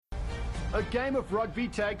A game of rugby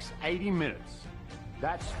takes 80 minutes.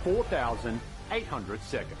 That's 4,800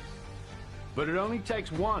 seconds. But it only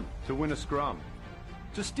takes one to win a scrum,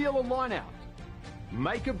 to steal a line out,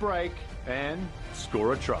 make a break, and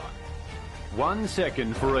score a try. 1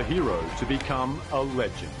 second for a hero to become a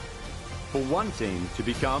legend. For one team to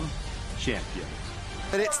become champions.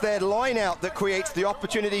 And it's their line out that creates the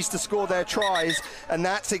opportunities to score their tries, and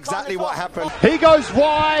that's exactly what happened. He goes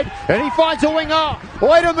wide, and he finds a winger.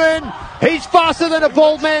 Oiderman, he's faster than a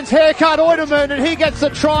bald man's haircut, Oiderman, and he gets the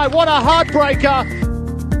try. What a heartbreaker.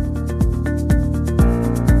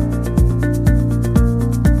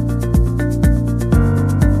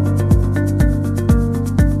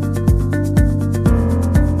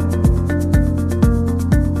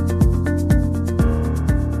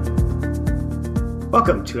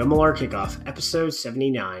 Welcome to MLR Kickoff, episode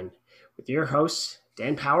 79, with your hosts,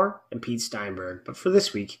 Dan Power and Pete Steinberg. But for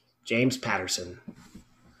this week, James Patterson.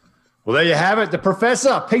 Well, there you have it. The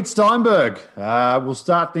Professor, Pete Steinberg. We'll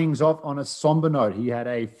start things off on a somber note. He had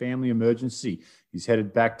a family emergency. He's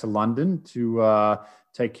headed back to London to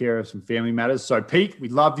take care of some family matters. So, Pete, we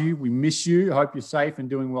love you. We miss you. Hope you're safe and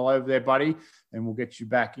doing well over there, buddy. And we'll get you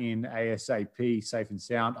back in ASAP, safe and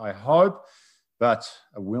sound, I hope. But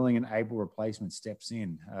a willing and able replacement steps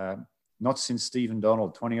in. Not since Stephen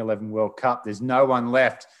Donald, 2011 World Cup. There's no one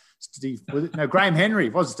left. Graham Henry.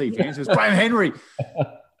 It wasn't Steve Hands. It was Graham Henry.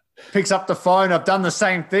 Picks up the phone. I've done the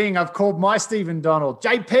same thing. I've called my Stephen Donald.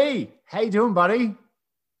 JP, how you doing, buddy?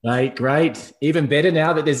 Mate, great. Even better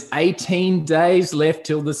now that there's 18 days left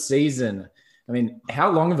till the season. I mean, how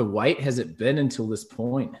long of a wait has it been until this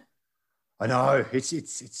point? I know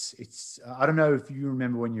it's. I don't know if you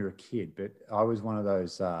remember when you were a kid, but I was one of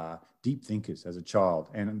those deep thinkers as a child.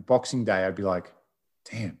 And on Boxing Day, I'd be like,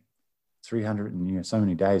 "Damn, 300 and so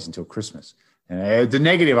many days until Christmas." And the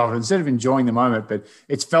negative of it, instead of enjoying the moment, but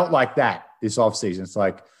it's felt like that this off season. It's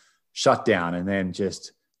like shut down, and then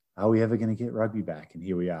just, are we ever going to get rugby back? And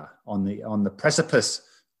here we are on the precipice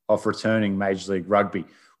of returning Major League Rugby.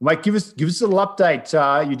 Well, mate, give us a little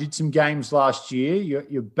update. You did some games last year.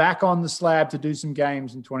 You're back on the slab to do some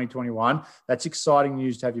games in 2021. That's exciting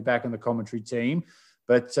news to have you back on the commentary team.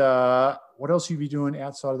 But what else will you be doing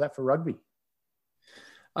outside of that for rugby?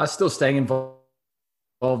 Still staying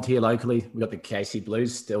involved here locally. We've got the KC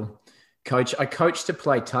Blues still. I coach to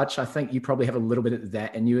play touch. I think you probably have a little bit of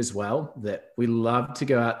that in you as well, that we love to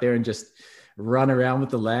go out there and just run around with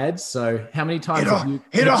the lads. So how many times have you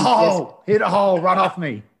hit a hole, run off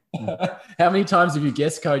me? How many times have you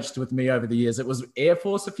guest coached with me over the years? It was Air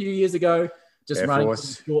Force a few years ago, just running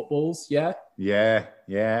short balls. Yeah.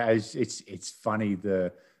 It's funny.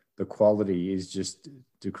 The quality is just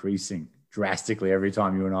decreasing drastically every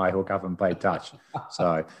time you and I hook up and play touch.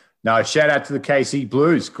 So no, shout out to the KC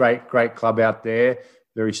Blues. Great club out there.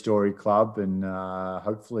 Very storied club, and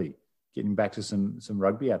hopefully getting back to some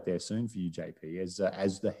rugby out there soon for you, JP,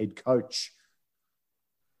 as the head coach.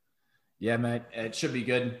 Yeah, mate, it should be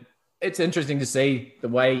good. It's interesting to see the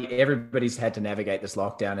way everybody's had to navigate this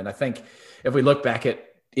lockdown. And I think if we look back at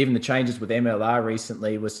even the changes with MLR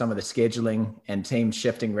recently, with some of the scheduling and teams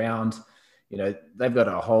shifting around, they've got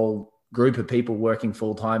a whole group of people working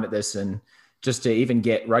full time at this. And just to even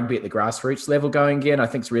get rugby at the grassroots level going again, I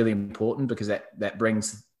think is really important, because that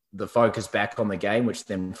brings the focus back on the game, which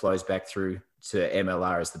then flows back through to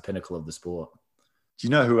MLR as the pinnacle of the sport. Do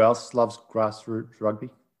you know who else loves grassroots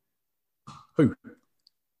rugby? Who?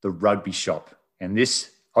 The Rugby Shop. And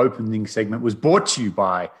this opening segment was brought to you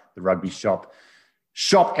by the Rugby Shop.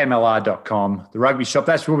 ShopMLR.com. The Rugby Shop,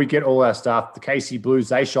 that's where we get all our stuff. The KC Blues,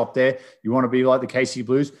 they shop there. You want to be like the KC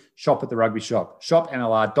Blues? Shop at the Rugby Shop.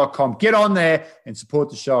 ShopMLR.com. Get on there and support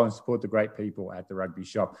the show and support the great people at the Rugby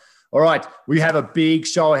Shop. All right, we have a big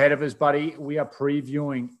show ahead of us, buddy. We are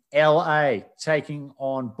previewing LA taking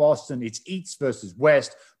on Boston. It's East versus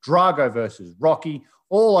West, Drago versus Rocky,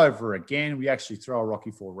 all over again. We actually throw a Rocky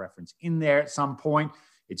IV reference in there at some point.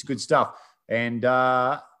 It's good stuff. And,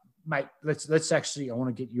 mate, let's actually, I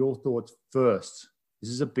want to get your thoughts first. This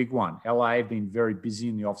is a big one. LA have been very busy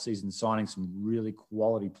in the offseason, signing some really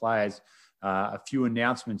quality players. A few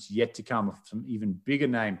announcements yet to come of some even bigger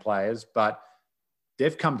name players, but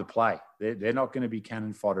they've come to play. They're not going to be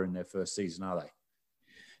cannon fodder in their first season, are they?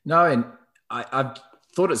 No, and I've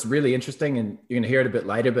thought it's really interesting, and you're going to hear it a bit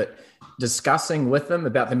later, but discussing with them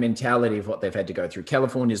about the mentality of what they've had to go through.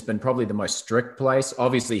 California's been probably the most strict place,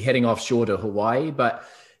 obviously heading offshore to Hawaii, but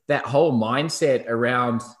that whole mindset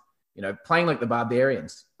around, playing like the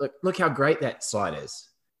Barbarians. Look how great that side is.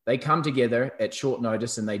 They come together at short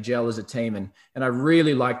notice and they gel as a team. And I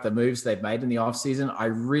really like the moves they've made in the offseason. I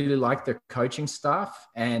really like their coaching staff.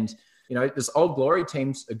 And, this Old Glory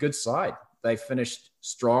team's a good side. They finished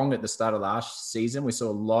strong at the start of last season. We saw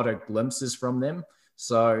a lot of glimpses from them.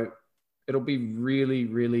 So it'll be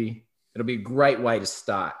it'll be a great way to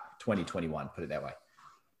start 2021, put it that way.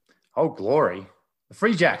 Old Glory. The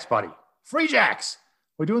Free Jacks, buddy. Free Jacks.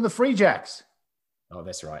 We're doing the Free Jacks. Oh,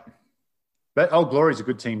 that's right. But Old Glory's a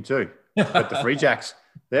good team too. But the Free Jacks,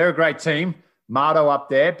 they're a great team. Marto up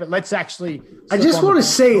there. But let's actually... I just want to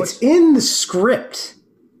say it's in the script.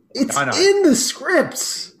 It's in the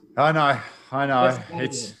scripts. I know.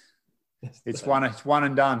 It's one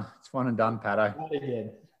and done. It's one and done, Pato. Not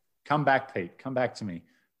again. Come back, Pete. Come back to me.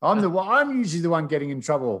 I'm usually the one getting in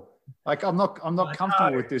trouble. Like I'm not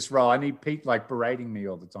comfortable with this role. I need Pete like berating me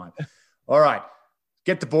all the time. All right.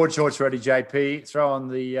 Get the board shorts ready, JP. Throw on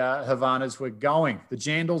the Havanas. We're going. The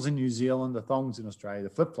jandals in New Zealand, the thongs in Australia, the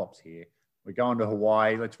flip-flops here. We're going to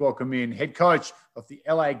Hawaii. Let's welcome in head coach of the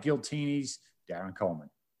LA Giltinis, Darren Coleman.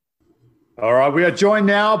 All right. We are joined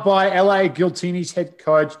now by LA Giltinis head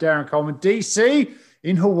coach, Darren Coleman. DC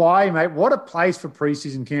in Hawaii, mate. What a place for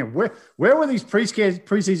preseason camp. Where were these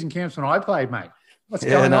preseason camps when I played, mate? What's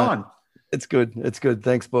going on? It's good. It's good.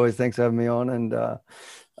 Thanks, boys. Thanks for having me on. And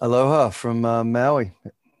aloha from Maui.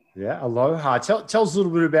 Yeah, aloha. Tell us a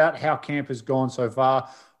little bit about how camp has gone so far.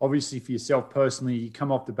 Obviously, for yourself personally, you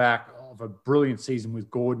come off the back of a brilliant season with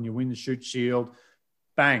Gordon. You win the Shoot Shield.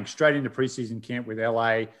 Bang, straight into preseason camp with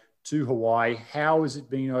LA to Hawaii. How has it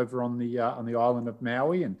been over on the island of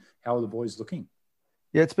Maui, and how are the boys looking?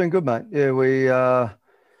 Yeah, it's been good, mate. Yeah, we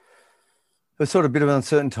it was sort of a bit of an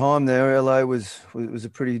uncertain time there. LA was a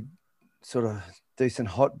pretty sort of decent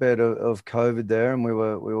hotbed of COVID there, and we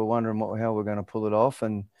were wondering how we're going to pull it off,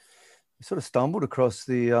 and we sort of stumbled across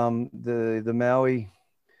the Maui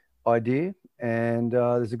idea. And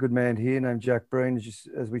there's a good man here named Jack Breen, just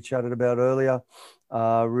as we chatted about earlier,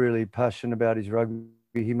 really passionate about his rugby.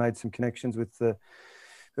 He made some connections with the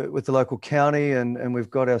local county, and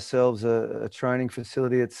we've got ourselves a training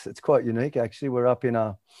facility. It's quite unique, actually. We're up on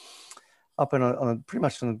a pretty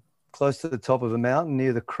much close to the top of a mountain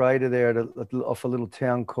near the crater there off a little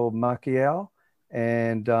town called Makiao,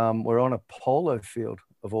 and we're on a polo field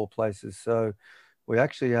of all places. So we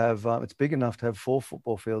actually have it's big enough to have 4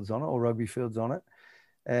 football fields on it, or rugby fields on it.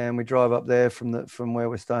 And we drive up there from where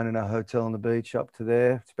we're staying in our hotel on the beach up to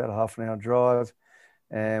there. It's about a half an hour drive,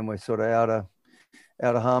 and we're sort of out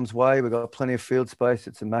of harm's way. We've got plenty of field space.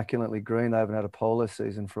 It's immaculately green. They haven't had a polo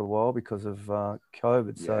season for a while because of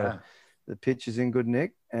COVID. Yeah. So the pitch is in good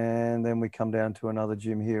nick. And then we come down to another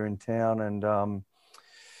gym here in town and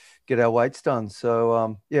get our weights done.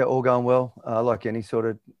 So, all going well, like any sort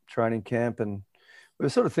of training camp. And we were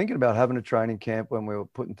sort of thinking about having a training camp when we were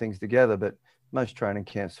putting things together, but most training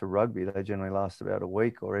camps for rugby, they generally last about a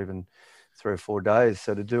week or even 3 or 4 days.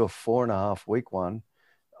 So to do a 4.5 week one,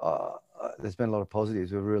 there's been a lot of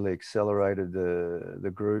positives. We've really accelerated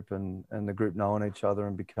the group and the group knowing each other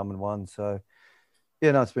and becoming one. So,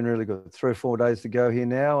 it's been really good. 3 or 4 days to go here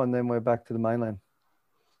now, and then we're back to the mainland.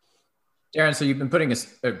 Darren, so you've been putting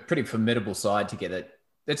a pretty formidable side together.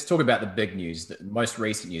 Let's talk about the big news, the most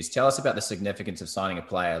recent news. Tell us about the significance of signing a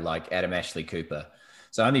player like Adam Ashley Cooper.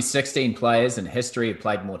 So only 16 players in history have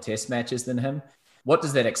played more test matches than him. What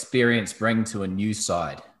does that experience bring to a new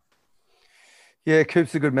side? Yeah,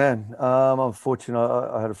 Coop's a good man. I'm fortunate.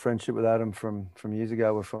 I had a friendship with Adam from years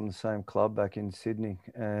ago. We're from the same club back in Sydney,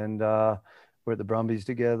 and we're at the Brumbies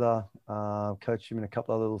together. Coached him in a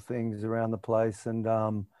couple of little things around the place, and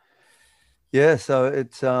so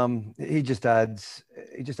it's he just adds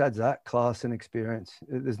that class and experience.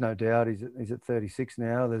 There's no doubt. He's at 36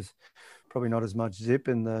 now. There's probably not as much zip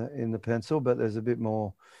in the pencil, but there's a bit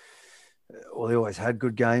more. Well, he always had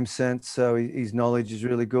good game sense, so his knowledge is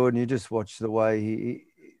really good. And you just watch the way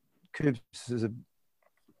Coops is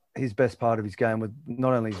his best part of his game with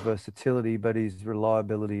not only his versatility, but his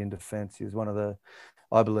reliability in defence. He was one of the,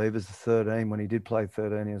 I believe, as a 13, when he did play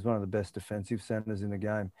 13, he was one of the best defensive centres in the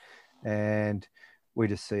game. And we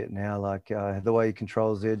just see it now, like the way he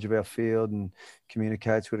controls the edge of our field and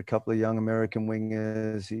communicates with a couple of young American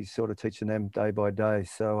wingers. He's sort of teaching them day by day.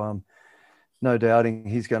 So no doubting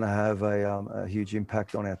he's going to have a huge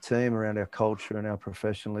impact on our team, around our culture and our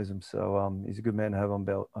professionalism. So he's a good man to have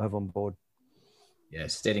on board. Yeah,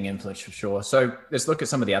 steadying influence for sure. So let's look at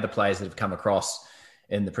some of the other players that have come across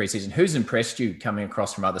in the preseason. Who's impressed you coming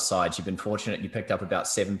across from other sides? You've been fortunate. You picked up about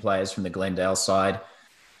 7 players from the Glendale side.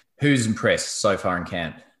 Who's impressed so far in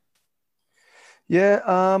camp? Yeah,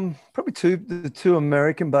 probably the two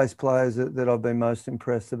American-based players that I've been most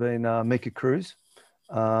impressed have been Mika Cruz.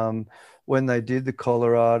 When they did the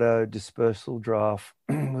Colorado dispersal draft,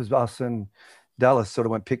 it was us and Dallas sort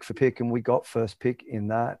of went pick for pick, and we got first pick in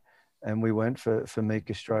that. and we went for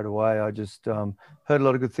Mika straight away. I just heard a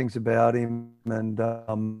lot of good things about him, and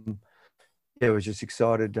was just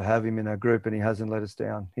excited to have him in our group, and he hasn't let us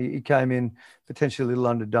down. He came in potentially a little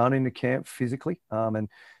underdone in the camp physically, and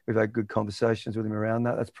we've had good conversations with him around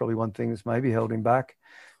that. That's probably one thing that's maybe held him back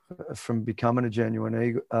from becoming a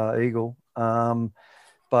genuine Eagle.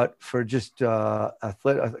 But for just a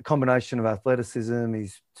combination of athleticism,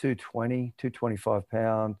 he's 220, 225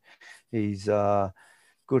 pound. He's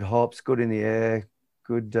good hops, good in the air,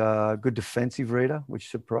 good defensive reader,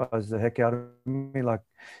 which surprised the heck out of me. Like,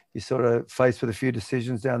 you're sort of faced with a few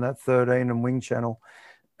decisions down that 13 and wing channel,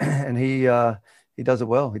 and he does it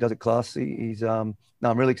well. He does it classy. He's I'm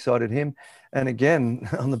really excited him. And again,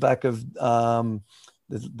 on the back of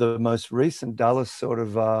the most recent Dallas sort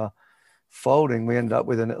of folding, we ended up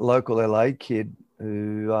with a local LA kid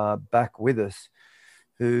who back with us,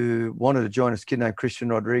 who wanted to join us, a kid named Christian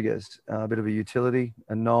Rodriguez, a bit of a utility,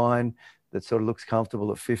 a 9 that sort of looks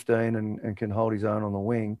comfortable at 15 and can hold his own on the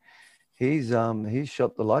wing. He's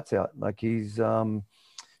shot the lights out. Like, he's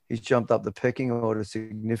jumped up the pecking order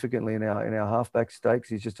significantly in our halfback stakes.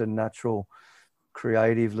 He's just a natural,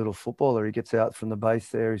 creative little footballer. He gets out from the base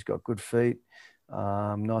there. He's got good feet,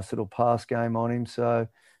 nice little pass game on him. So,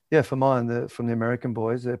 yeah, for mine, from the American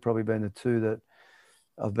boys, they've probably been the two that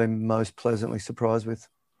I've been most pleasantly surprised with.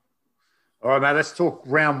 All right, mate, let's talk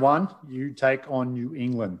round 1. You take on New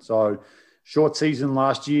England. So, short season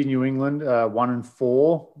last year, New England,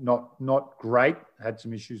 1-4, not great. Had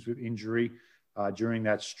some issues with injury during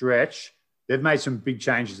that stretch. They've made some big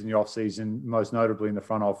changes in the offseason, most notably in the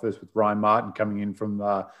front office, with Ryan Martin coming in from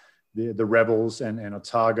the Rebels and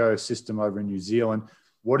Otago system over in New Zealand.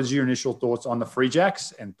 What is your initial thoughts on the Free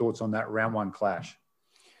Jacks and thoughts on that round 1 clash?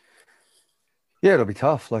 Yeah, it'll be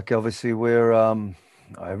tough. Like, obviously, we're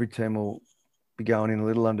every team will be going in a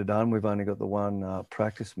little underdone. We've only got the one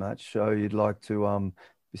practice match, so you'd like to,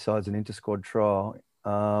 besides an inter-squad trial.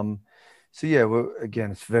 So yeah,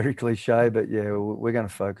 again, it's very cliche, but yeah, we're going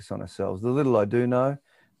to focus on ourselves. The little I do know,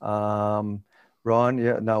 Ryan,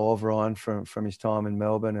 know of Ryan from his time in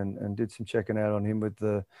Melbourne, and did some checking out on him with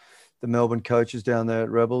the Melbourne coaches down there at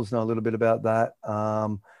Rebels. Know a little bit about that.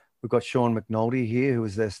 We've got Sean McNulty here, who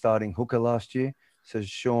was their starting hooker last year. So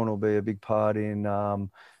Sean will be a big part in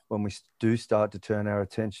when we do start to turn our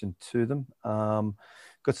attention to them.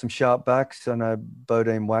 Got some sharp backs. I know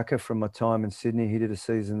Bodine Wacker from my time in Sydney. He did a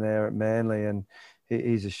season there at Manly, and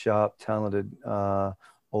he's a sharp, talented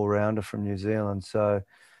all-rounder from New Zealand. So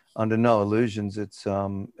under no illusions, it's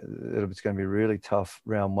going to be a really tough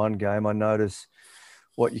round 1 game. I notice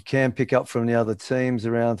what you can pick up from the other teams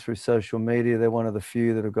around through social media. They're one of the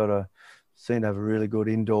few that have seem to have a really good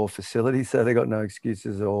indoor facility, so they've got no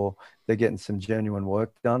excuses, or they're getting some genuine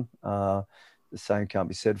work done. The same can't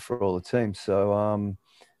be said for all the teams. So,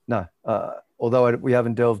 although we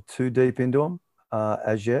haven't delved too deep into them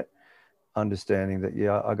as yet, understanding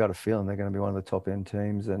that, I got a feeling they're going to be one of the top end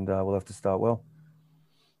teams, and we'll have to start well.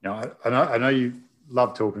 Now, I know you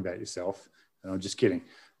love talking about yourself, and I'm just kidding,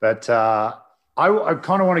 but I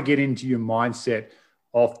kind of want to get into your mindset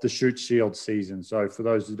of the Shute Shield season. So for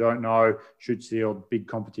those who don't know, Shute Shield, big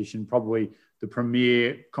competition, probably the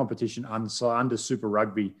premier competition under Super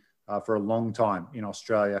Rugby for a long time in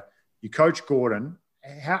Australia. You coach Gordon.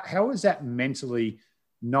 How is that mentally,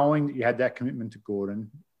 knowing that you had that commitment to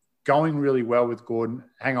Gordon, going really well with Gordon?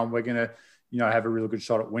 Hang on, we're going to have a really good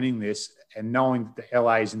shot at winning this, and knowing that the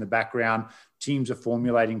LA is in the background, teams are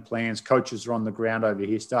formulating plans, coaches are on the ground over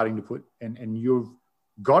here starting to put, and you've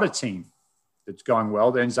got a team that's going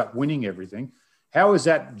well, that ends up winning everything. How is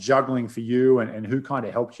that juggling for you, and who kind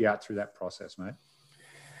of helped you out through that process, mate?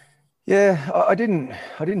 Yeah, I didn't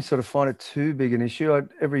sort of find it too big an issue.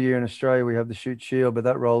 Every year in Australia we have the Shute Shield, but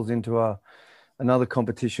that rolls into another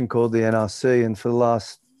competition called the NRC. And for the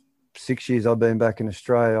last 6 years I've been back in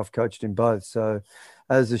Australia, I've coached in both. So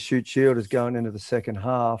as the Shute Shield is going into the second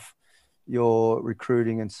half, you're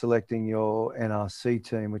recruiting and selecting your NRC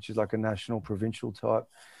team, which is like a national provincial type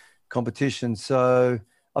competition. So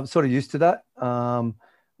I'm sort of used to that.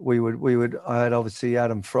 I had obviously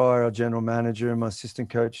Adam Fryer, our general manager, and my assistant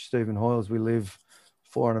coach, Stephen Hoyles. We live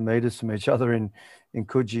 400 metres from each other in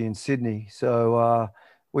Coogee in Sydney. So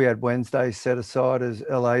we had Wednesday set aside as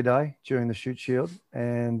LA Day during the Shute Shield,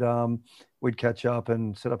 and we'd catch up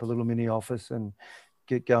and set up a little mini office and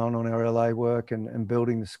get going on our LA work and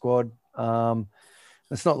building the squad.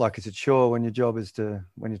 It's not like it's a chore when your job is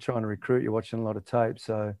when you're trying to recruit, you're watching a lot of tape.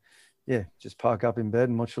 So yeah, just park up in bed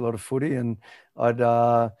and watch a lot of footy, and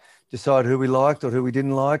I'd decide who we liked or who we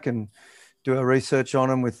didn't like, and do our research on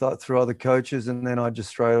them through other coaches, and then I'd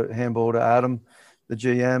just throw a handball to Adam, the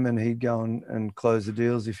GM, and he'd go and close the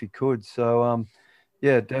deals if he could. So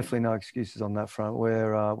yeah, definitely no excuses on that front.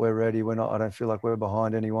 We're ready. We're not. I don't feel like we're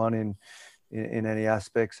behind anyone in any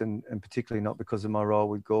aspects, and particularly not because of my role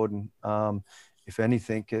with Gordon. If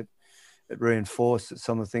anything, it reinforced that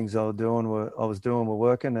some of the things I was doing were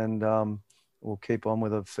working, and we'll keep on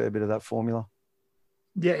with a fair bit of that formula.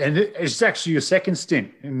 Yeah, and it's actually your second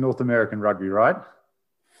stint in North American rugby, right?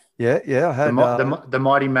 Yeah. I had the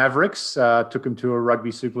Mighty Mavericks took them to a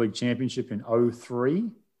Rugby Super League championship in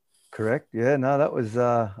 2003. Correct. Yeah, no, that was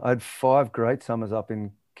I had 5 great summers up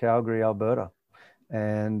in Calgary, Alberta,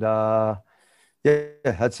 and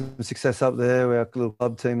had some success up there. We had a little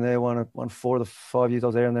club team there, won 4 of the 5 years I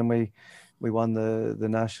was there, and then we won the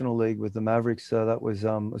National League with the Mavericks. So that was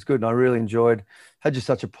good, and I really had just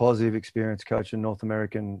such a positive experience coaching North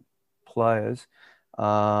American players.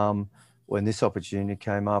 When this opportunity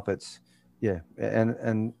came up,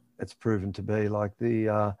 and it's proven to be like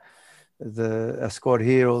our squad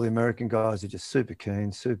here. All the American guys are just super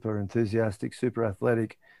keen, super enthusiastic, super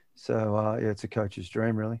athletic. So it's a coach's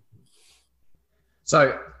dream, really.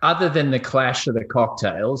 So, other than the clash of the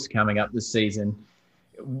cocktails coming up this season,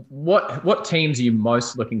 what teams are you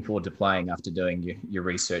most looking forward to playing after doing your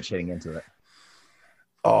research heading into it?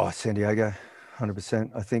 Oh, San Diego,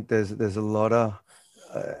 100%. I think there's a lot of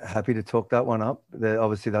happy to talk that one up.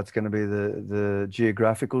 Obviously, that's going to be the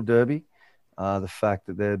geographical derby. The fact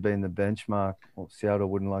that they'd been the benchmark, well, Seattle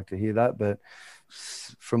wouldn't like to hear that, but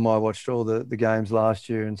from I watched all the games last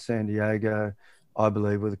year in San Diego, I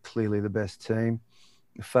believe were clearly the best team.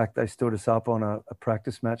 The fact they stood us up on a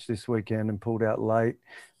practice match this weekend and pulled out late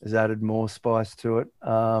has added more spice to it.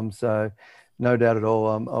 So no doubt at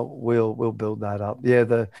all, we'll build that up. Yeah,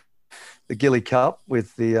 the Gilly Cup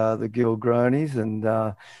with the Gilgronis and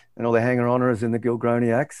all the hanger-oners in the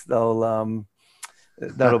Gilgroniacs.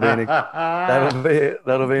 That'll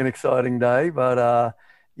be an exciting day. But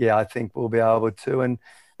I think we'll be able to. And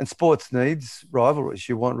sports needs rivalries.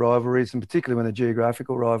 You want rivalries, and particularly when the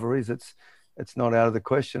geographical rivalries, it's not out of the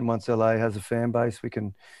question. Once LA has a fan base, we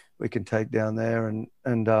can take down there and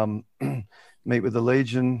meet with the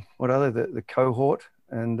Legion. What are they? The cohort.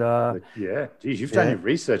 And geez, you've done your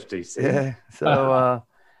research, DC. Yeah. So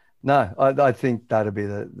no, I think that'll be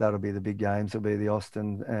the big games. It'll be the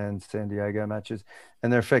Austin and San Diego matches,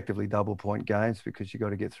 and they're effectively double point games because you got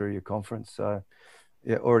to get through your conference. So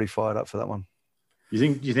yeah, already fired up for that one.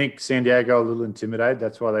 You think San Diego a little intimidated?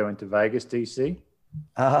 That's why they went to Vegas, DC?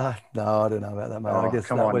 No, I don't know about that, mate. I guess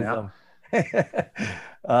come that on was, now.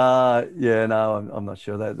 I'm not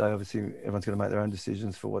sure. They obviously, everyone's going to make their own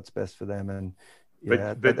decisions for what's best for them. And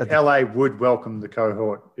but LA would welcome the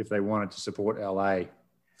cohort if they wanted to support LA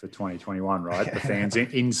for 2021, right? The fans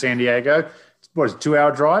in San Diego. What is it,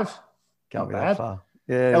 2-hour drive? Can't be that far.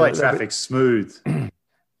 Yeah, LA traffic's smooth.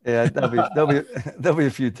 Yeah, there'll be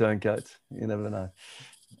a few turncoats. You never know.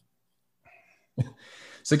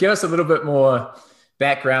 So give us a little bit more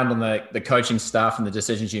background on the coaching staff and the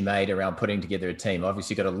decisions you made around putting together a team.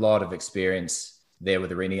 Obviously, you've got a lot of experience there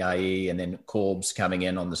with Irene IE and then Corbs coming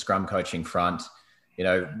in on the scrum coaching front. You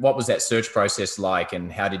know, what was that search process like,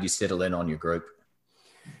 and how did you settle in on your group?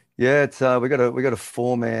 Yeah, it's we got a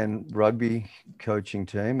 4-man rugby coaching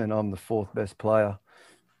team, and I'm the 4th best player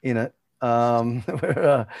in it,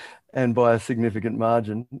 and by a significant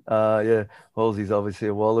margin. Halsey's obviously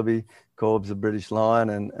a Wallaby, Corb's a British Lion,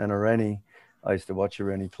 and Irene. I used to watch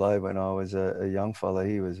Irene play when I was a young fella.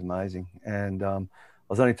 He was amazing, and I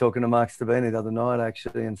was only talking to Mark Stabini the other night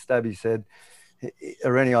actually, and Stabby said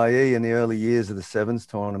Irene IE in the early years of the Sevens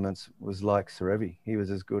tournaments was like Serevi. He was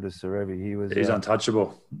as good as Serevi. He's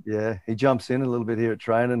untouchable. Yeah, he jumps in a little bit here at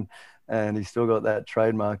training, and he's still got that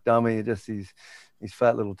trademark dummy. Just his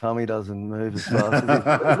fat little tummy doesn't move as fast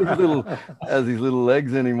as his little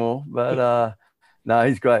legs anymore. But no,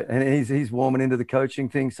 he's great, and he's warming into the coaching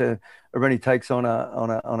thing. So Irene takes on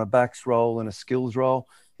a backs role and a skills role.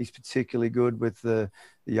 He's particularly good with the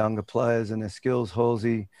younger players and their skills.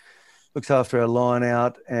 Halsey looks after our line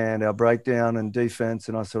out and our breakdown and defense,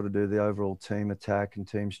 and I sort of do the overall team attack and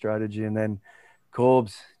team strategy. And then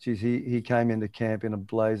Corbs, geez, he came into camp in a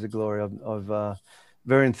blaze of glory. I've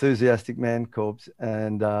very enthusiastic man, Corbs,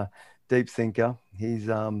 and deep thinker.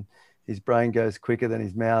 His brain goes quicker than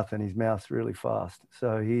his mouth, and his mouth's really fast.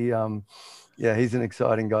 So he's an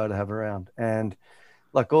exciting guy to have around. And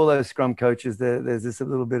like all those scrum coaches, there's this a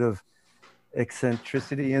little bit of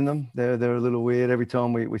eccentricity in them. They're a little weird. Every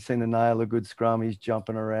time we seem to nail a good scrum, he's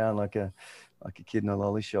jumping around like a kid in a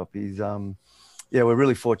lolly shop. He's we're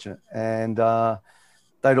really fortunate, and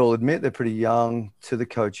they'd all admit they're pretty young to the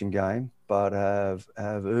coaching game, but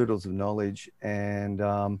have oodles of knowledge. And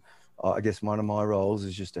I guess one of my roles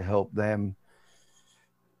is just to help them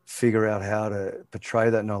figure out how to portray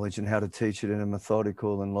that knowledge and how to teach it in a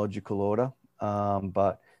methodical and logical order.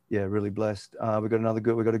 But yeah, really blessed. We've got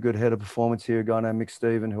a good head of performance here, a guy named Mick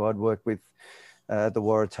Stephen, who I'd worked with at the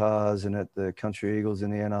Waratahs and at the Country Eagles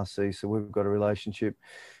in the NRC. So we've got a relationship.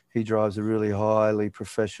 He drives a really highly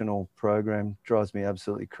professional program, drives me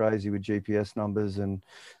absolutely crazy with GPS numbers and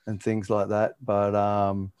things like that. But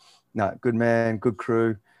no, good man, good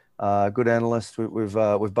crew, good analyst.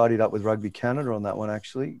 We've buddied up with Rugby Canada on that one,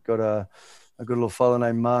 actually. Got a good little fellow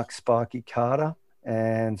named Mark Sparky Carter,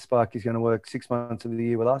 and Sparky's going to work 6 months of the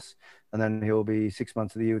year with us, and then he'll be 6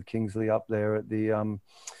 months of the year with Kingsley up there at the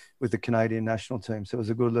with the Canadian national team. So it was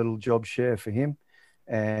a good little job share for him.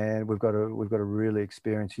 And we've got a really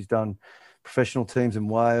experienced. He's done professional teams in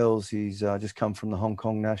Wales. He's just come from the Hong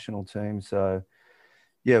Kong national team. So,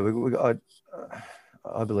 yeah,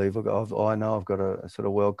 I believe I know I've got a sort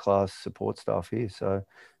of world-class support staff here. So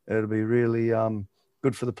it'll be really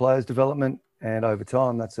good for the players' development. And over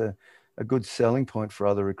time, that's a good selling point for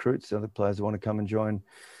other recruits. Other players who want to come and join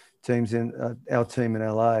teams in our team in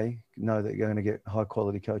LA know that you're going to get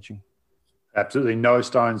high-quality coaching. Absolutely no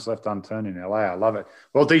stones left unturned in LA. I love it.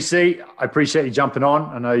 Well, DC, I appreciate you jumping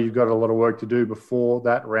on. I know you've got a lot of work to do before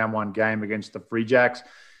that round one game against the Free Jacks.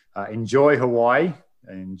 Enjoy Hawaii.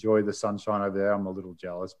 Enjoy the sunshine over there. I'm a little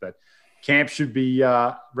jealous, but camp should be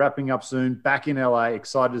wrapping up soon. Back in LA.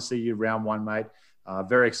 Excited to see you round one, mate.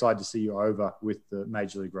 Very excited to see you over with the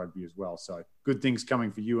Major League Rugby as well. So good things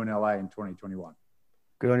coming for you in LA in 2021.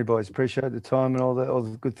 Good on you, boys. Appreciate the time and all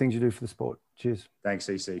the good things you do for the sport. Cheers. Thanks,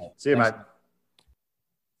 CC. See you, mate.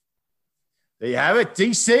 There you have it,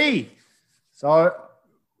 DC. So,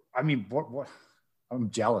 I mean, what?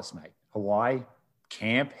 I'm jealous, mate. Hawaii,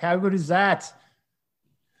 camp, how good is that?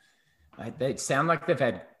 They sound like they've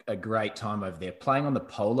had a great time over there, playing on the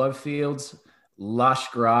polo fields, lush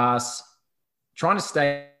grass, trying to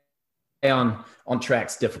stay on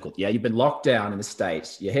track's difficult. Yeah, you've been locked down in the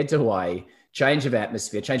States. You head to Hawaii, change of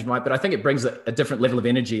atmosphere, change of mind, but I think it brings a different level of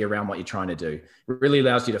energy around what you're trying to do. It really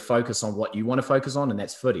allows you to focus on what you want to focus on, and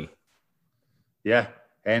that's footy. Yeah.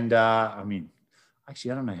 And I mean,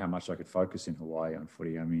 actually, I don't know how much I could focus in Hawaii on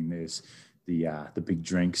footy. I mean, there's the big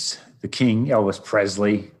drinks, the King, Elvis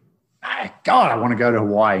Presley. God, I want to go to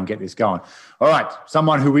Hawaii and get this going. All right.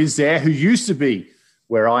 Someone who is there, who used to be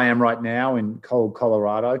where I am right now in cold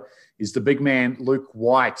Colorado, is the big man, Luke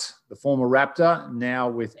White, the former Raptor, now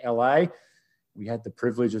with LA. We had the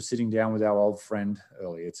privilege of sitting down with our old friend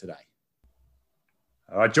earlier today.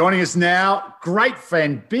 All right, joining us now, great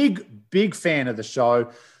fan, big fan of the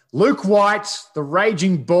show, Luke White, the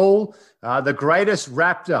Raging Bull, the greatest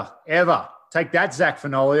Raptor ever. Take that, Zach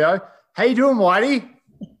Fenolio. How you doing, Whitey?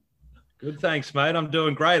 Good, thanks, mate. I'm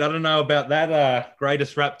doing great. I don't know about that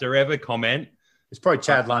greatest Raptor ever comment. It's probably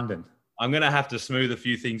Chad London. I'm going to have to smooth a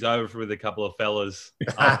few things over with a couple of fellas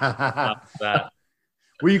after that.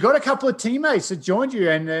 Well, you got a couple of teammates that joined you,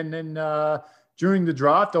 and during the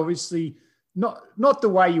draft, obviously – Not the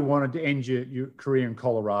way you wanted to end your career in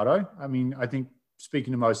Colorado. I mean, I think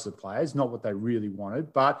speaking to most of the players, not what they really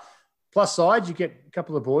wanted. But plus side, you get a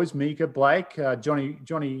couple of boys, Mika, Blake,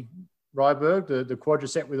 Johnny Ryberg, the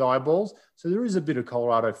quadricep with eyeballs. So there is a bit of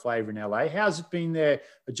Colorado flavour in LA. How's it been there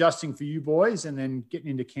adjusting for you boys and then getting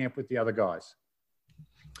into camp with the other guys?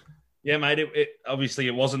 Yeah, mate, obviously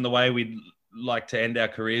it wasn't the way we'd like to end our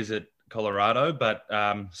careers at Colorado, but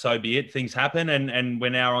so be it. Things happen, and we're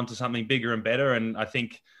now onto something bigger and better. And I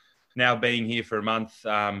think now being here for a month,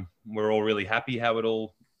 we're all really happy how it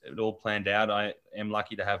all planned out. I am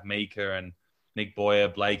lucky to have Mika and Nick Boyer,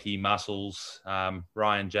 Blakey, Muscles,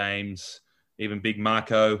 Ryan James, even Big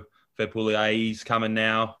Marco Fepuliai's coming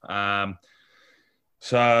now.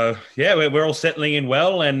 So yeah, we're all settling in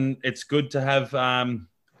well, and it's good to have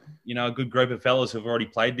a good group of fellas who've already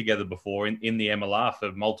played together before in the MLR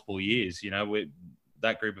for multiple years.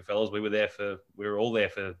 That group of fellas, we were all there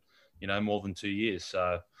for, more than 2 years.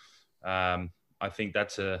 So I think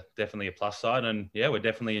that's definitely a plus side. And yeah, we're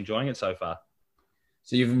definitely enjoying it so far.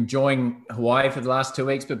 So you've been enjoying Hawaii for the last 2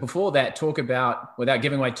 weeks, but before that, talk about, without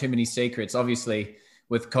giving away too many secrets, obviously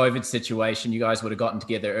with COVID situation, you guys would have gotten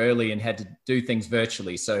together early and had to do things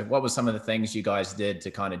virtually. So what were some of the things you guys did to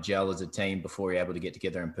kind of gel as a team before you were able to get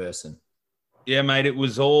together in person? Yeah, mate, it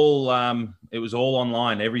was all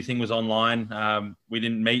online. Everything was online. We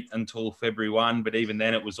didn't meet until February 1, but even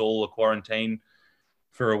then it was all a quarantine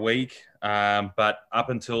for a week. But up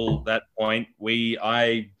until that point,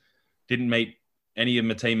 I didn't meet any of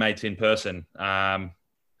my teammates in person.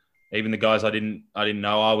 Even the guys I didn't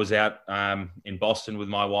know. I was out in Boston with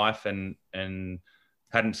my wife and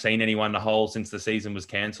hadn't seen anyone in the hole since the season was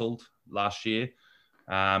cancelled last year.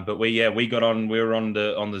 But we got on. We were on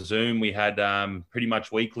the Zoom. We had pretty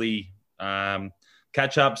much weekly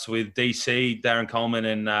catch ups with DC, Darren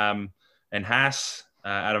Coleman, and Haas,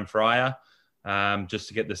 Adam Fryer, just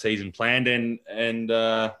to get the season planned. And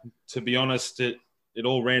to be honest, it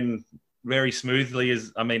all ran very smoothly,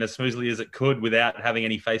 as smoothly as it could without having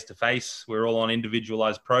any face to face. We're all on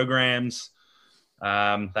individualized programs.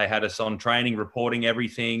 They had us on training, reporting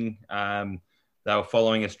everything. They were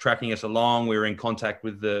following us, tracking us along. We were in contact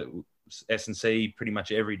with the S&C pretty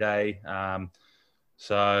much every day.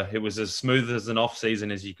 So it was as smooth as an off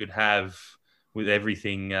season as you could have with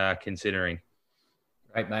everything considering.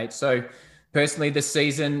 Great, mate. So personally this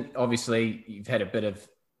season, obviously you've had a bit of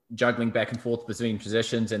juggling back and forth between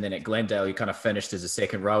positions, and then at Glendale you kind of finished as a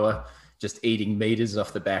second rower, just eating meters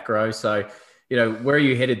off the back row. So, where are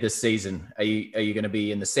you headed this season? Are you going to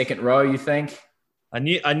be in the second row, you think? I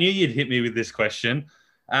knew you'd hit me with this question.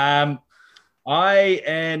 And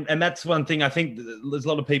that's one thing I think there's a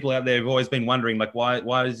lot of people out there who've always been wondering, like,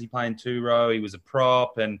 why is he playing 2-row? He was a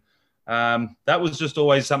prop. And that was just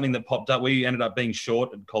always something that popped up. We ended up being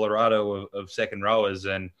short at Colorado of second rowers.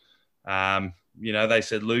 And, they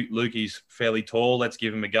said, Lukey's fairly tall. Let's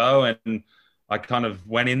give him a go. And I kind of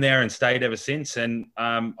went in there and stayed ever since. And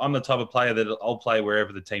I'm the type of player that I'll play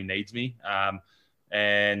wherever the team needs me.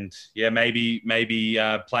 Maybe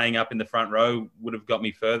playing up in the front row would have got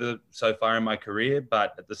me further so far in my career.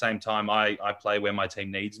 But at the same time, I play where my team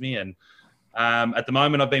needs me. And at the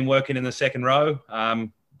moment, I've been working in the second row,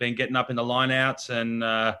 been getting up in the lineouts, and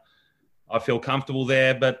I feel comfortable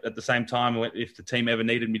there. But at the same time, if the team ever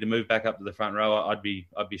needed me to move back up to the front row, I'd be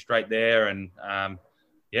straight there. And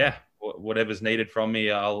whatever's needed from me,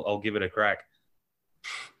 I'll give it a crack.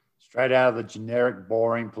 Straight out of the generic,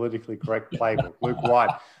 boring, politically correct playbook. Luke White,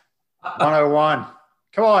 101.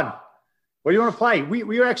 Come on. What do you want to play? We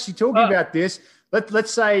were actually talking about this.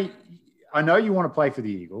 Let's say, I know you want to play for the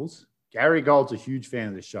Eagles. Gary Gold's a huge fan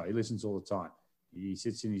of the show. He listens all the time. He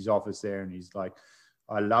sits in his office there and he's like,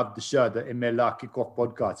 I love the show, the MLR Kickoff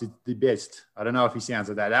podcast. It's the best. I don't know if he sounds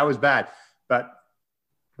like that. That was bad. But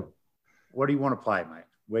what do you want to play, mate?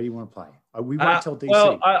 Where do you want to play? We won't tell DC.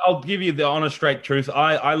 Well, I'll give you the honest, straight truth.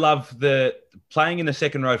 I love playing in the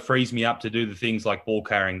second row frees me up to do the things like ball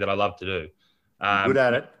carrying that I love to do. Good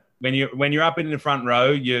at it. When you're up in the front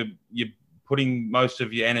row, you're putting most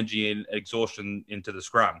of your energy and exhaustion into the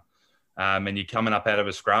scrum, and you're coming up out of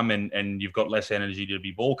a scrum, and you've got less energy to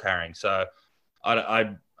be ball carrying. So,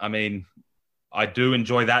 I do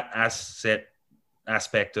enjoy that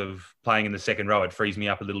aspect of playing in the second row. It frees me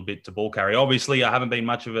up a little bit to ball carry. Obviously, I haven't been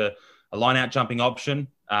much of a line-out jumping option,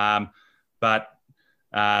 but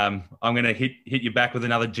I'm going to hit you back with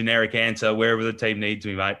another generic answer wherever the team needs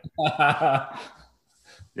me, mate.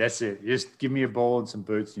 That's it. Just give me a ball and some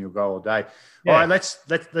boots and you'll go all day. Yeah. All right,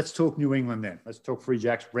 let's talk New England then. Let's talk Free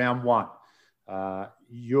Jacks round one.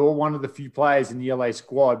 You're one of the few players in the LA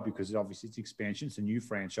squad, because obviously it's expansion, it's a new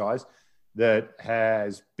franchise that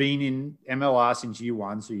has been in MLR since year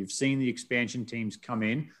one. So you've seen the expansion teams come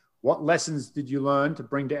in. What lessons did you learn to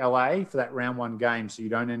bring to LA for that round one game so you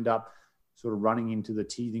don't end up sort of running into the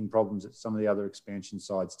teething problems that some of the other expansion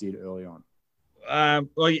sides did early on?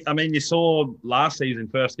 You saw last season,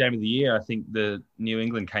 first game of the year, I think the New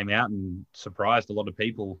England came out and surprised a lot of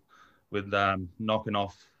people with knocking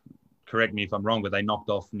off, correct me if I'm wrong, but they knocked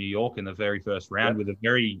off New York in the very first round with a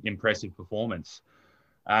very impressive performance.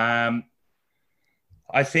 I've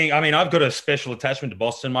got a special attachment to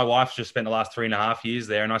Boston. My wife's just spent the last 3.5 years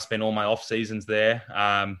there, and I spent all my off seasons there.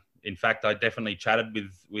 In fact, I definitely chatted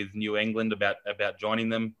with New England about joining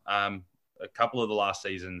them a couple of the last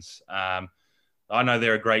seasons. I know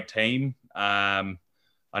they're a great team. I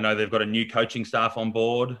know they've got a new coaching staff on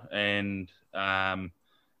board, and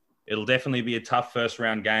it'll definitely be a tough first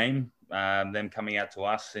round game, them coming out to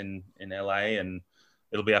us in LA, and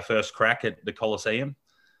it'll be our first crack at the Coliseum.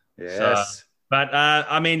 Yes.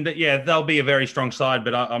 They'll be a very strong side,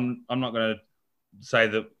 but I'm not going to say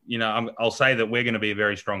that, I'll say that we're going to be a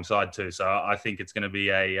very strong side too. So I think it's going to be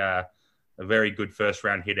a very good first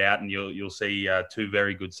round hit out, and you'll see two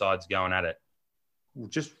very good sides going at it.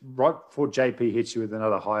 Just right before JP hits you with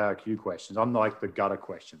another high IQ questions, I'm like the gutter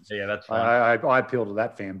questions. Yeah, that's fine. I appeal to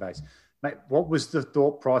that fan base. Mate, what was the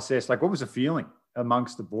thought process? Like, what was the feeling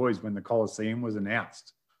amongst the boys when the Coliseum was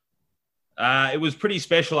announced? It was pretty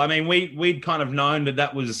special. I mean, we'd kind of known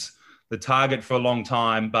that was the target for a long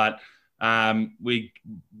time, but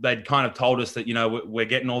they'd kind of told us that, we're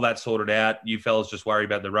getting all that sorted out. You fellas just worry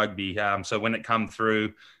about the rugby. So when it come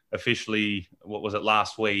through officially, what was it,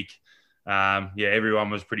 last week?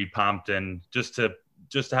 Everyone was pretty pumped, and just to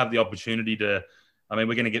just to have the opportunity to, I mean,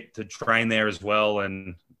 we're going to get to train there as well,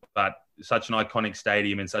 but such an iconic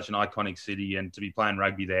stadium in such an iconic city, and to be playing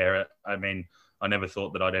rugby there, I mean, I never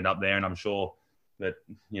thought that I'd end up there, and I'm sure that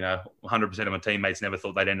 100% of my teammates never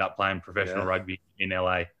thought they'd end up playing professional rugby in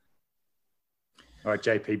LA. All right,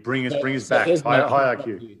 JP, bring us back. High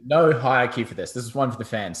IQ. No high IQ for this. This is one for the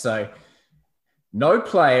fans. So, no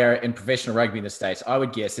player in professional rugby in the States, I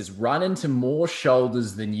would guess, has run into more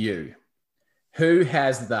shoulders than you. Who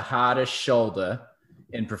has the hardest shoulder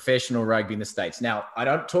in professional rugby in the States? Now, I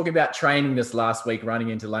don't talk about training this last week running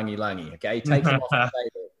into Lungi Lungi, okay? Take him off the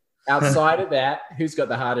table. Outside of that, who's got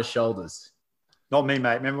the hardest shoulders? Not me,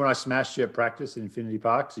 mate. Remember when I smashed you at practice in Infinity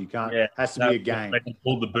Park? So you can't. Yeah, has to be a game. When you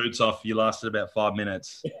pulled the boots off, you lasted about 5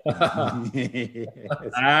 minutes.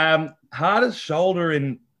 Hardest shoulder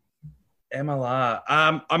in MLR.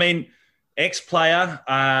 I mean, ex-player,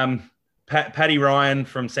 Paddy Ryan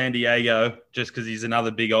from San Diego, just because he's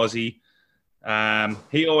another big Aussie.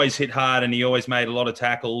 He always hit hard and he always made a lot of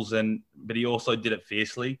tackles, but he also did it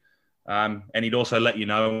fiercely. And he'd also let you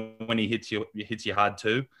know when he hits you hard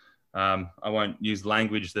too. I won't use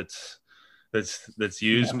language that's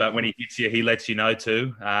used, but when he hits you, he lets you know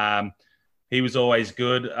too. He was always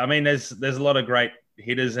good. I mean, there's a lot of great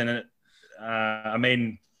hitters in it. I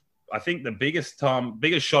mean, I think the biggest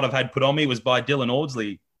shot I've had put on me was by Dylan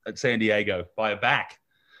Audsley at San Diego by a back.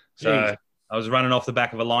 So Jeez. I was running off the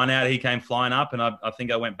back of a line out. He came flying up, and I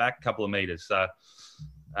think I went back a couple of meters. So,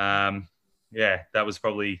 yeah, that was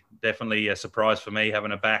definitely a surprise for me,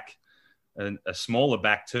 having a smaller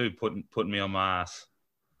back too, putting me on my ass.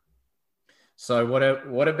 So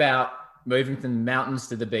what about moving from the mountains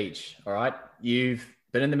to the beach? All right, you've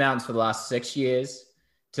been in the mountains for the last 6 years.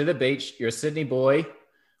 To the beach, you're a Sydney boy.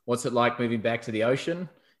 What's it like moving back to the ocean?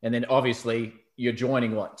 And then obviously you're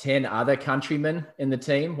joining 10 other countrymen in the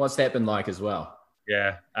team. What's that been like as well?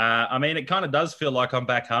 Yeah, I mean, it kind of does feel like I'm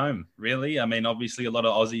back home, really. I mean, obviously a lot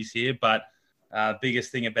of Aussies here, but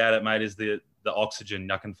biggest thing about it, mate, is the oxygen.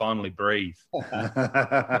 I can finally breathe. I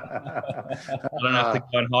don't have to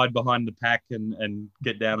go and hide behind the pack and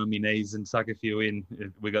get down on my knees and suck a few in.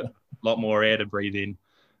 We got a lot more air to breathe in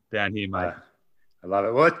down here, mate. I love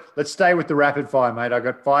it. Well, let's stay with the rapid fire, mate. I've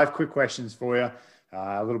got 5 quick questions for you.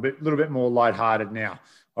 A little bit more lighthearted now.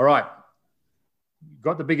 All right.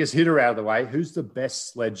 Got the biggest hitter out of the way. Who's the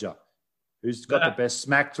best sledger? Who's got the best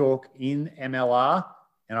smack talk in MLR?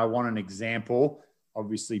 And I want an example.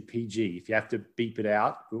 Obviously, PG. If you have to beep it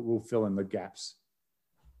out, we'll fill in the gaps.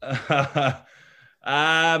 The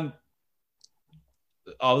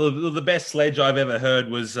best sledge I've ever heard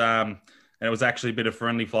was, and it was actually a bit of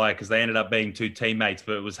friendly fire because they ended up being 2 teammates,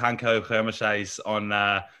 but it was Hanko Hermeshes on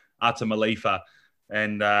Ata Malifa.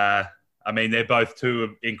 And, I mean, they're both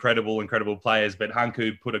 2 incredible players, but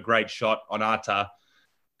Hanku put a great shot on Ata.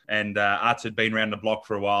 And Ata had been around the block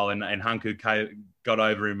for a while, and Hanku got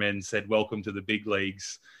over him and said, "Welcome to the big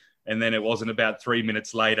leagues." And then it wasn't about 3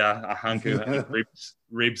 minutes later, Hanku had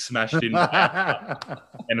ribs smashed in.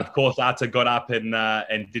 And of course, Ata got up and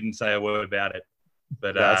didn't say a word about it.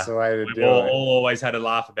 But that's the way to do it. All always had a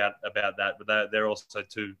laugh about that. But they're also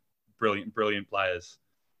 2 brilliant players.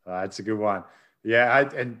 That's a good one. Yeah,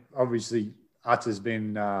 and obviously Ata's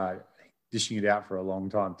been dishing it out for a long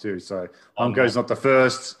time too. So Hanko's not the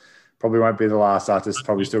first, probably won't be the last. Ata's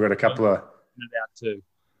probably still got a couple of. Out too.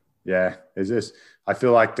 Yeah, there's this. I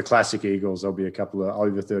feel like the classic Eagles, there'll be a couple of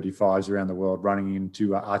over 35s around the world running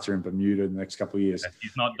into Ata in Bermuda in the next couple of years.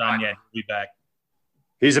 He's not done yet. He'll be back.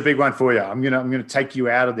 Here's a big one for you. I'm gonna take you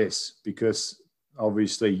out of this because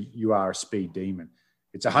obviously you are a speed demon.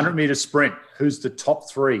 It's a 100-meter sprint. Who's the top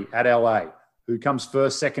 3 at LA? Who comes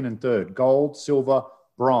first, second, and third? Gold, silver,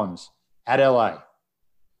 bronze at LA.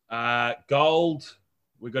 Gold.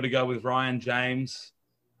 We've got to go with Ryan James.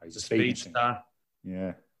 He's a speedster.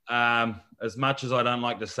 Yeah. As much as I don't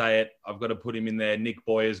like to say it, I've got to put him in there. Nick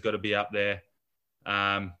Boyer's got to be up there.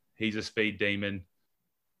 He's a speed demon.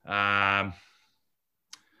 I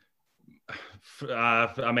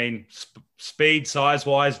mean, speed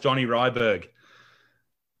size-wise, Johnny Ryberg.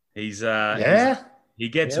 He's he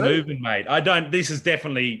gets moving, mate. I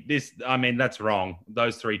mean, that's wrong.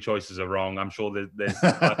 Those 3 choices are wrong. I'm sure there's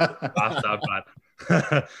faster,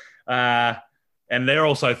 but and they're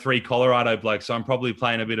also 3 Colorado blokes, so I'm probably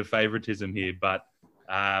playing a bit of favoritism here, but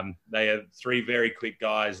they are 3 very quick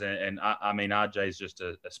guys, and I mean, RJ's just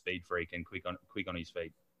a speed freak and quick on his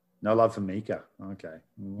feet. No love for Mika. Okay.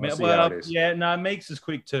 Well, yeah, no, Meeks is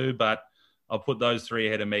quick too, but I'll put those 3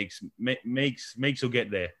 ahead of Meeks. Meeks will get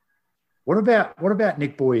there. What about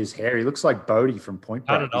Nick Boyer's hair? He looks like Bodie from Point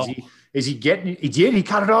Break. Is he getting it? He did. He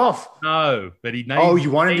cut it off. No, but he.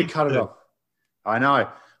 You wanted to cut it off. I know.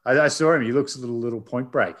 I saw him. He looks a little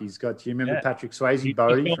Point Break. He's got. Do you remember Patrick Swayze,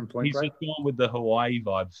 Bodie from Point Break? He's just gone with the Hawaii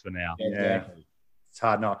vibes for now. Yeah, exactly. It's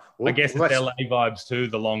hard not. Well, I guess it's LA vibes too.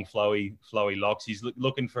 The long, flowy locks. He's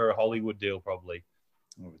looking for a Hollywood deal, probably.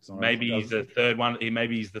 Maybe he's the third one.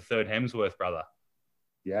 Maybe he's the third Hemsworth brother.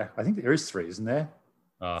 Yeah, I think there is 3, isn't there?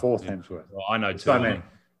 Fourth Hemsworth. Well, I know 2. So many.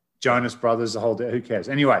 Jonas Brothers, the whole day. Who cares?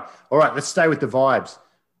 Anyway, all right, let's stay with the vibes.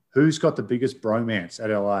 Who's got the biggest bromance at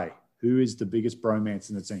LA? Who is the biggest bromance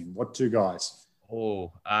in the team? What 2 guys?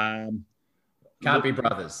 Can't be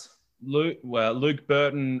brothers. Luke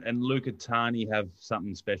Burton and Luca Tani have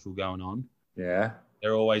something special going on. Yeah.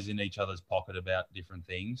 They're always in each other's pocket about different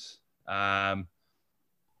things. Me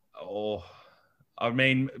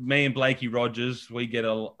and Blakey Rogers, we get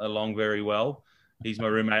along very well. He's my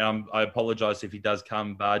roommate. I apologise if he does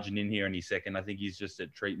come barging in here any second. I think he's just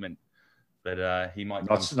at treatment, but he might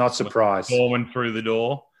not surprised. Storming through the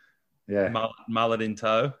door. Yeah, mullet in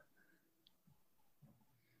tow.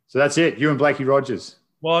 So that's it. You and Blakey Rogers.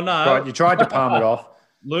 Well, no, you tried to palm it off.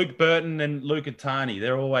 Luke Burton and Luca Tani,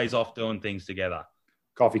 they're always off doing things together.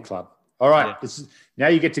 Coffee club. All right. Yeah. Now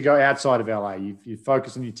you get to go outside of LA. You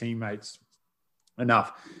focus on your teammates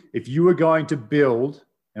enough. If you were going to build,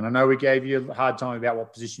 and I know we gave you a hard time about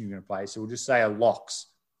what position you're going to play, so we'll just say a locks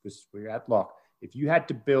because we're at lock. If you had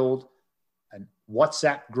to build a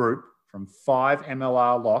WhatsApp group from 5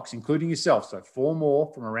 MLR locks, including yourself, so 4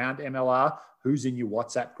 more from around MLR, who's in your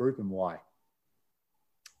WhatsApp group and why?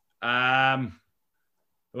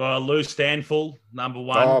 Lou Stanfield, number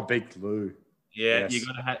 1. Oh, big Lou. Yeah, yes.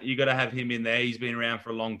 you got to have him in there. He's been around for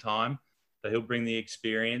a long time, so he'll bring the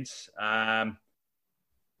experience. Mike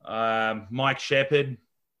Shepherd,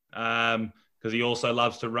 because he also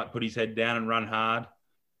loves to put his head down and run hard.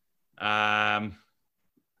 How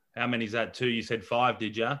many is that? 2? You said 5,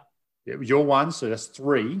 did you? Yeah, you're 1, so that's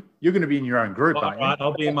 3. You're going to be in your own group, aren't you? Right,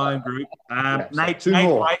 I'll be in my own group.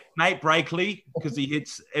 Nate Brakeley, because he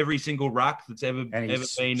hits every single ruck that's ever been in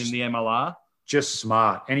the MLR. Just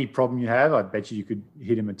smart. Any problem you have, I bet you could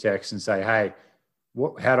hit him a text and say, hey,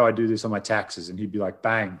 how do I do this on my taxes? And he'd be like,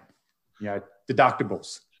 bang,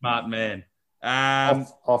 deductibles. Smart man.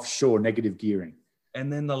 Offshore negative gearing.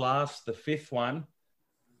 And then the 5th one.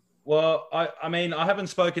 Well, I haven't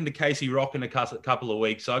spoken to Casey Rock in a couple of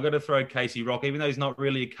weeks, so I got to throw Casey Rock, even though he's not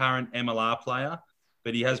really a current MLR player,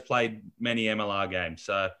 but he has played many MLR games.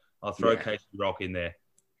 So I'll throw Casey Rock in there.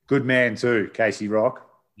 Good man too, Casey Rock.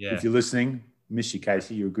 Yeah. If you're listening, miss you,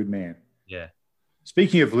 Casey. You're a good man. Yeah.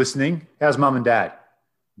 Speaking of listening, how's mum and dad?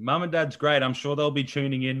 Mum and dad's great. I'm sure they'll be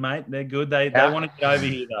tuning in, mate. They're good. They want to get over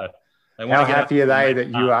here, though. How happy are they that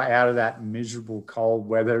you are out of that miserable cold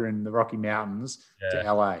weather in the Rocky Mountains to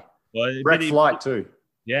LA? Well, direct flight too.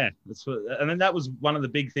 Yeah, and then that was one of the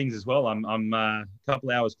big things as well. I'm a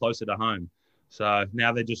couple of hours closer to home, so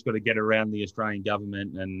now they just got to get around the Australian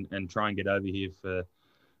government and try and get over here for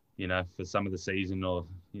some of the season, or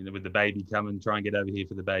with the baby coming, try and get over here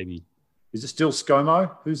for the baby. Is it still ScoMo?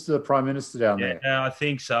 Who's the Prime Minister down there? Yeah, I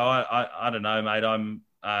think so. I don't know, mate.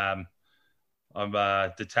 I'm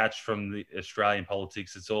detached from the Australian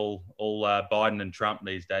politics. It's all Biden and Trump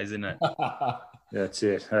these days, isn't it? That's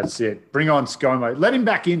it. Bring on ScoMo. Let him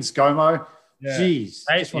back in, ScoMo. Yeah. Jeez.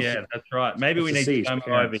 That's right. Maybe we need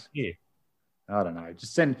ScoMo over here. I don't know.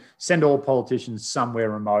 Just send all politicians somewhere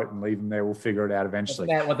remote and leave them there. We'll figure it out eventually.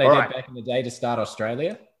 Isn't that what they did back in the day to start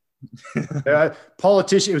Australia?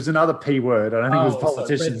 Politician. It was another P word. I don't think it was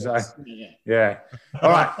politicians. Yeah. All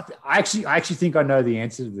right. I actually think I know the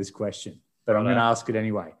answer to this question, but I'm going to ask it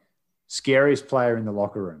anyway. Scariest player in the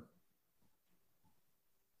locker room?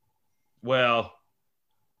 Well,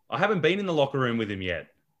 I haven't been in the locker room with him yet.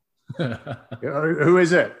 Who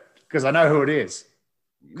is it? Because I know who it is.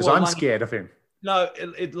 Because I'm scared of him. No,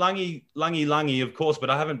 Lungy, of course, but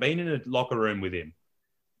I haven't been in a locker room with him.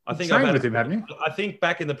 I think I've trained with him, haven't you? I think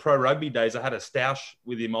back in the pro rugby days, I had a stoush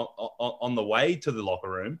with him on the way to the locker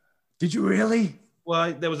room. Did you really?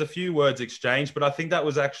 Well, there was a few words exchanged, but I think that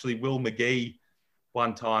was actually Will McGee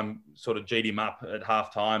one time sort of G'd him up at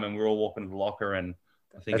halftime, and we're all walking to the locker, and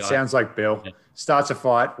I think that sounds like Bill. Yeah. Starts a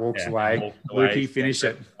fight, walks away. Lukey, finish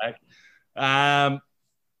it.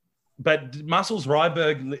 But Muscles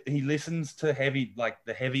Ryberg, he listens to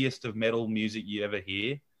the heaviest of metal music you ever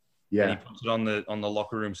hear. Yeah. And he puts it on the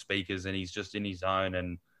locker room speakers, and he's just in his zone,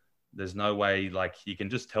 and there's no way, you can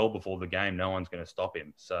just tell before the game no one's going to stop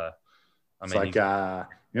him. So,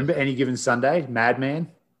 remember Any Given Sunday, Madman?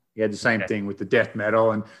 He had the same thing with the death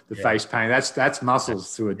metal and the face paint. That's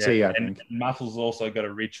Muscles to a T, I think. And Muscles also got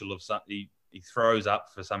a ritual of something. He throws up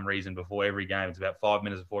for some reason before every game. It's about 5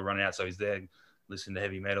 minutes before running out, so he's there listen to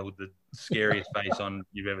heavy metal with the scariest face on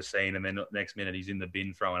you've ever seen, and then next minute he's in the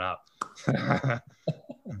bin throwing up.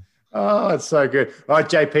 Oh, it's so good. All right,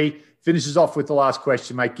 JP finishes off with the last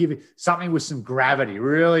question, mate. Give it something with some gravity.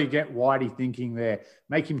 Really get Whitey thinking there.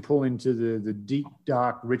 Make him pull into the deep,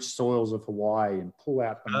 dark, rich soils of Hawaii and pull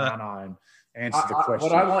out the mana and answer the question.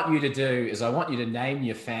 What I want you to do is I want you to name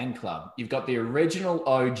your fan club. You've got the original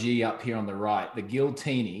OG up here on the right, the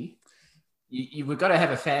Giltini. We've got to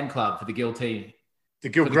have a fan club for the Giltini. The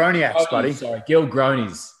Gilgroniacs, buddy. Sorry,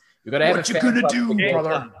 Gilgronis. We've got to have what you going to do,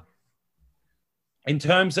 brother? In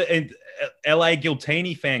terms of LA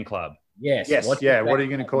Giltini fan club. Yes. Yes. What are you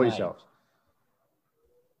going to call yourselves?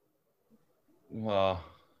 Well,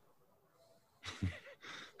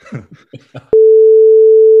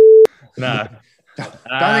 no. Don't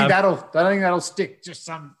think that'll stick. Just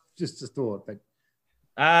a thought. But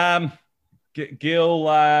Gil.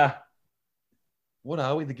 What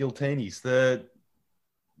are we? The Giltinis. The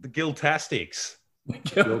Giltastics.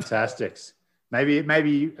 Giltastics. Maybe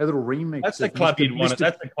a little remix. That's the club you'd want.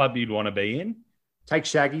 That's the club you'd want to be in. Take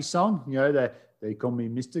Shaggy's song. You know they call me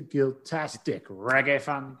Mr. Giltastic, reggae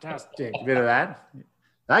fantastic. A bit of that.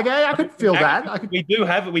 Okay, I could feel that.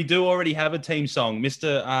 We do already have a team song,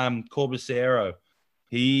 Mr. Corbacero.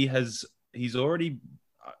 He's already.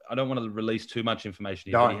 I don't want to release too much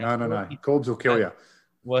information here. No. Corbs will kill you.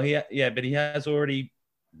 Well, but he has already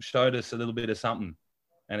showed us a little bit of something,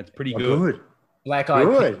 and it's pretty good. Black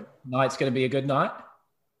Eyed Night's going to be a good night.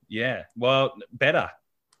 Yeah, well, better.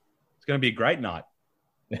 It's going to be a great night.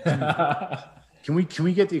 Can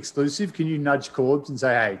we get the exclusive? Can you nudge Corbs and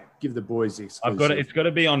say, "Hey, give the boys the exclusive"? It's got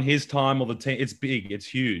to be on his time or the team. It's big. It's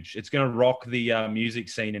huge. It's going to rock the music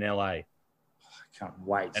scene in LA. I can't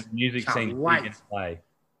wait. And music scene in LA.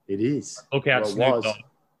 It is. Look out, Snoop Dogg.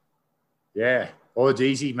 Yeah. Oh, it's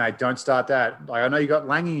easy, mate. Don't start that. Like, I know you got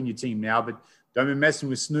Langy in your team now, but don't be messing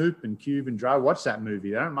with Snoop and Cube and Dre. Watch that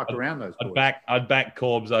movie. They don't muck around those boys. I'd back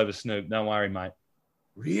Corbs over Snoop. Don't worry, mate.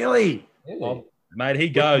 Really? Well, mate, he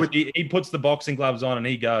goes. He puts the boxing gloves on and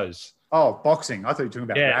he goes. Oh, boxing. I thought you were talking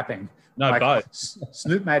about rapping. No, both.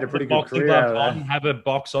 Snoop made a pretty good boxing career. Gloves on, have a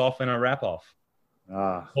box off and a wrap off.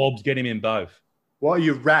 Corbs get him in both. Well,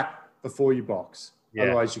 you rap before you box. Yeah.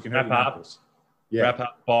 Otherwise, you can hurt your knuckles. Yeah. Wrap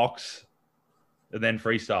up, box, and then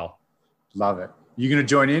freestyle. Love it. You going to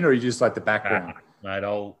join in, or are you just like the background? Mate,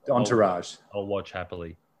 Entourage. I'll watch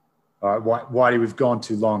happily. All right, Whitey, we've gone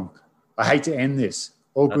too long. I hate to end this.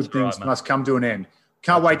 All good things must come to an end.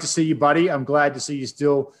 Can't wait to see you, buddy. I'm glad to see you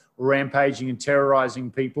still rampaging and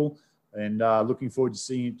terrorizing people, and looking forward to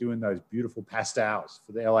seeing you doing those beautiful pastels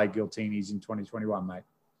for the LA Giltinis in 2021, mate.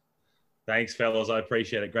 Thanks, fellas. I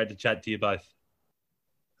appreciate it. Great to chat to you both.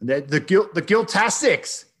 And the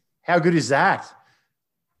Giltastics. How good is that?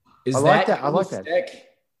 I like that.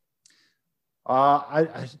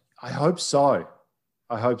 I hope so.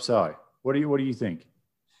 What do you think?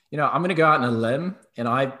 You know, I'm going to go out on a limb, and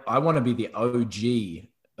I want to be the OG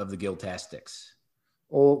of the Giltastics.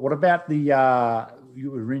 Or what about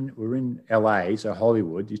we're in LA, so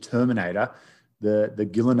Hollywood, your Terminator, the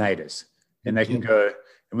Gillinators, and they can go,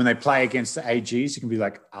 and when they play against the AGs, it can be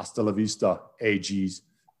like hasta la vista, AGs,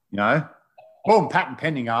 you know? Boom, patent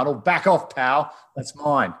pending, Arnold. Back off, pal. That's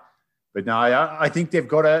mine. But no, I think they've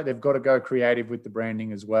got to go creative with the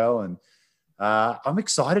branding as well. And I'm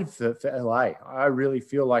excited for LA. I really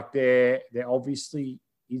feel like there obviously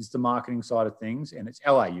is the marketing side of things, and it's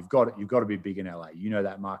LA. You've got to be big in LA. You know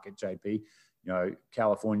that market, JP. You know,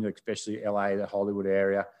 California, especially LA, the Hollywood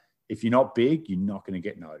area. If you're not big, you're not going to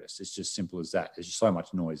get noticed. It's just simple as that. There's just so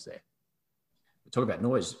much noise there. Talk about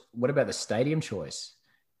noise. What about the stadium choice?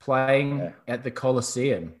 Playing at the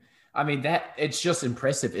Coliseum. I mean, it's just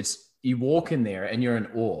impressive. You walk in there and you're in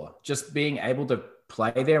awe. Just being able to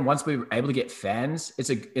play there. And once we were able to get fans, it's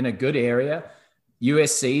in a good area.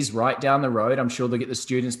 USC's right down the road. I'm sure they'll get the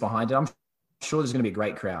students behind it. I'm sure there's going to be a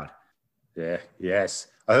great crowd. Yeah. Yes.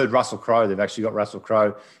 I heard Russell Crowe. They've actually got Russell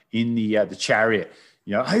Crowe in the Chariot.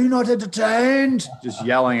 You know, are you not entertained? Just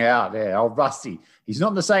yelling out there. Oh, Rusty. He's not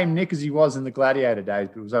in the same nick as he was in the Gladiator days,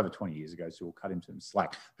 but it was over 20 years ago, so we'll cut him some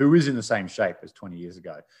slack. Who is in the same shape as 20 years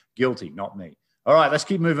ago? Guilty, not me. All right, let's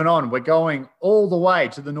keep moving on. We're going all the way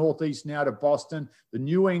to the Northeast now to Boston, the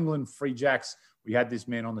New England Free Jacks. We had this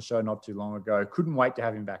man on the show not too long ago. Couldn't wait to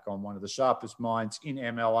have him back on. One of the sharpest minds in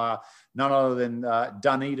MLR, none other than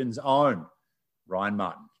Dunedin's own Ryan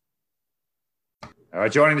Martin. All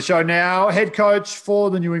right, joining the show now, head coach for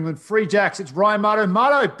the New England Free Jacks. It's Ryan Martin.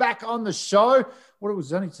 Marto, back on the show.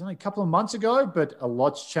 It's only a couple of months ago, but a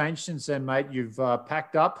lot's changed since then, mate. You've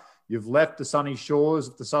packed up. You've left the sunny shores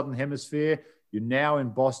of the Southern Hemisphere. You're now in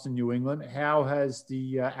Boston, New England. How has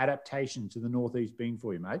the adaptation to the Northeast been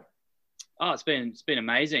for you, mate? Oh, it's been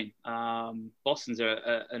amazing. Boston's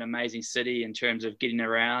an amazing city in terms of getting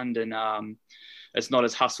around, and it's not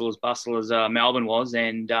as hustle as bustle as Melbourne was.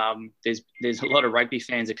 And there's a lot of rugby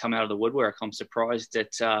fans that come out of the woodwork. I'm surprised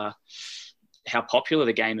at how popular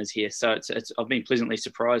the game is here. So I've been pleasantly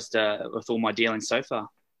surprised with all my dealings so far.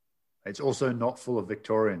 It's also not full of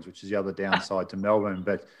Victorians, which is the other downside to Melbourne,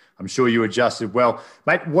 but I'm sure you adjusted well.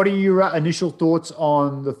 Mate, what are your initial thoughts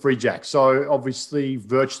on the Free Jack? So obviously,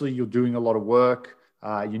 virtually, you're doing a lot of work.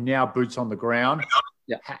 You're now boots on the ground.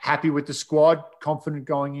 Yeah. Happy with the squad? Confident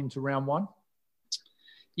going into round one?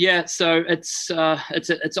 Yeah, so it's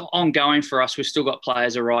ongoing for us. We've still got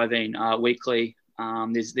players arriving weekly.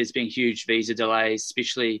 There's been huge visa delays,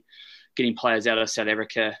 especially getting players out of South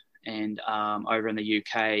Africa and over in the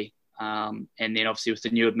UK. And then obviously with the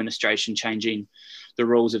new administration changing the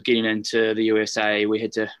rules of getting into the USA, we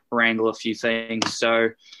had to wrangle a few things. So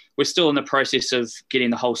we're still in the process of getting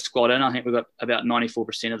the whole squad in. I think we've got about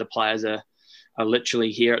 94% of the players are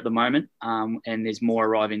literally here at the moment. And there's more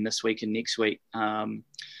arriving this week and next week.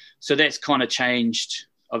 So that's kind of changed,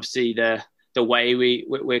 obviously, the way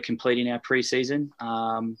we're completing our preseason.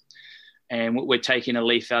 And we're taking a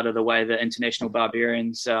leaf out of the way the International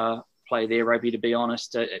Barbarians play their rugby, to be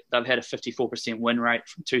honest. They've had a 54% win rate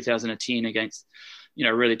from 2010 against,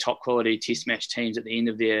 really top quality test match teams at the end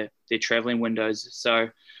of their travelling windows. So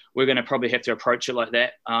we're going to probably have to approach it like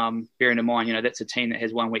that. Bearing in mind, that's a team that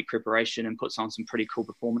has 1 week preparation and puts on some pretty cool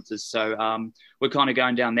performances. So we're kind of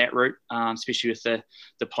going down that route, especially with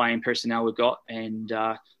the playing personnel we've got. And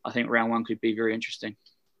I think round one could be very interesting.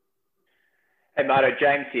 Hey, Marto,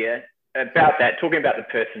 James here. About that, talking about the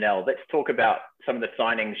personnel, let's talk about some of the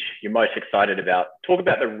signings you're most excited about. Talk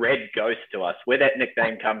about the Red Ghost to us, where that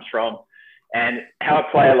nickname comes from, and how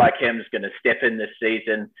a player like him is going to step in this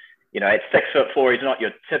season. At 6'4", he's not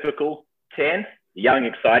your typical 10, young,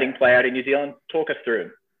 exciting player out in New Zealand. Talk us through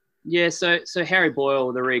him. Yeah, so Harry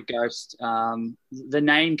Boyle, the Red Ghost, the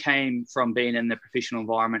name came from being in the professional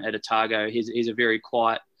environment at Otago. He's a very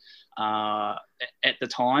quiet at the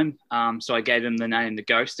time. So I gave him the name The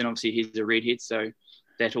Ghost, and obviously he's a redhead, so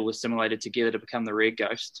that all assimilated together to become the Red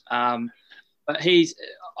Ghost. But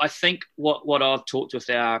I think what I've talked with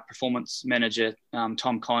our performance manager,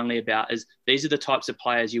 Tom Kindly, about is these are the types of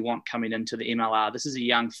players you want coming into the MLR. This is a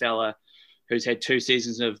young fella who's had 2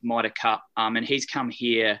 seasons of Mitre Cup, and he's come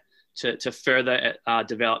here to further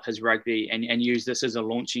develop his rugby and use this as a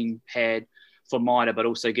launching pad for Mitre, but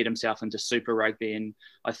also get himself into Super Rugby. And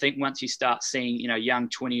I think once you start seeing, young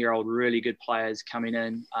 20-year-old really good players coming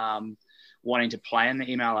in, wanting to play in the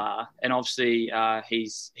MLR, and obviously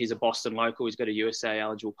he's a Boston local, he's got a USA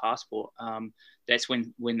eligible passport. That's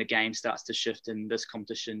when the game starts to shift, and this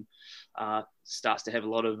competition starts to have a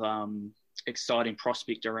lot of exciting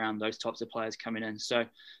prospect around those types of players coming in. So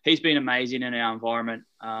he's been amazing in our environment.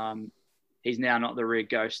 He's now not the Red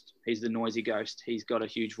Ghost, he's the Noisy Ghost. He's got a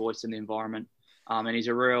huge voice in the environment, and he's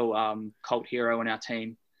a real cult hero in our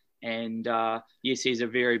team. And yes, he's a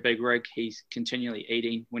very big rig. He's continually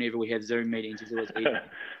eating. Whenever we have Zoom meetings, he's always eating.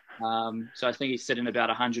 So I think he's sitting about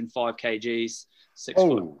 105 kgs,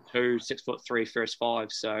 6'2", 6'3", first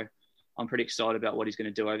 5. So I'm pretty excited about what he's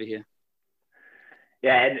going to do over here.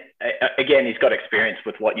 Yeah, and again, he's got experience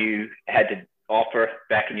with what you had to offer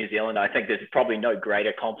back in New Zealand. I think there's probably no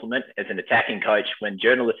greater compliment as an attacking coach when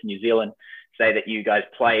journalists in New Zealand say that you guys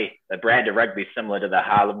play a brand of rugby similar to the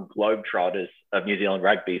Harlem Globetrotters of New Zealand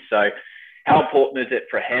rugby. So how important is it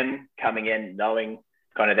for him coming in, knowing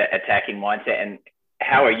kind of that attacking mindset, and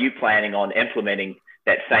how are you planning on implementing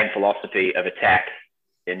that same philosophy of attack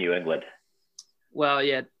in New England? Well,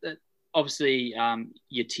 yeah, obviously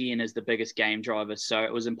your 10 is the biggest game driver. So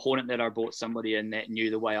it was important that I brought somebody in that knew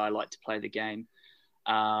the way I like to play the game.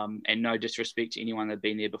 And no disrespect to anyone that's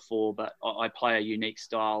been there before, but I play a unique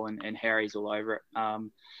style, and Harry's all over it.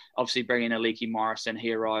 Obviously bringing Aliki Morrison,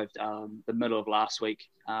 he arrived the middle of last week.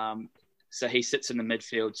 So he sits in the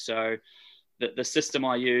midfield. So the system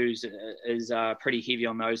I use is pretty heavy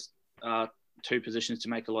on those 2 positions to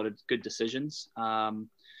make a lot of good decisions. And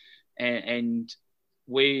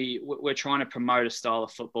we're trying to promote a style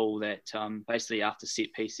of football that basically after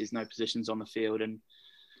set piece, there's no positions on the field. And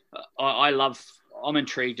I'm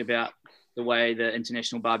intrigued about the way the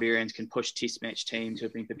International Barbarians can push test match teams who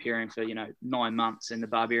have been preparing for, 9 months, and the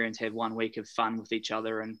Barbarians have 1 week of fun with each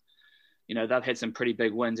other. And, they've had some pretty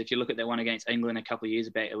big wins. If you look at that one against England a couple of years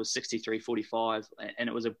back, it was 63-45, and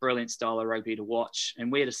it was a brilliant style of rugby to watch.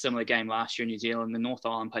 And we had a similar game last year in New Zealand. The North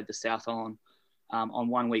Island played the South Island on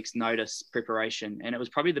 1 week's notice preparation. And it was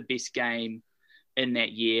probably the best game in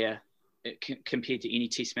that year compared to any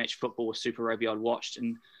Test match football or Super Rugby I'd watched.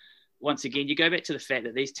 And once again, you go back to the fact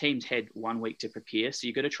that these teams had 1 week to prepare. So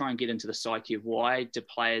you've got to try and get into the psyche of why do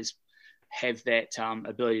players have that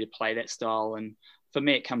ability to play that style. And for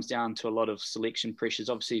me, it comes down to a lot of selection pressures.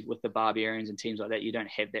 Obviously, with the Barbarians and teams like that, you don't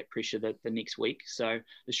have that pressure the next week. So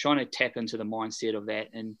it's trying to tap into the mindset of that.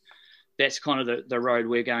 And that's kind of the road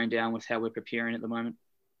we're going down with how we're preparing at the moment.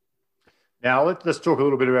 Now, let's talk a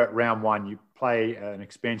little bit about round one. You play an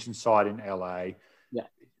expansion side in LA. Yeah.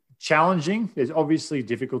 Challenging. There's obviously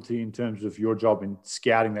difficulty in terms of your job in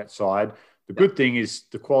scouting that side. The good thing is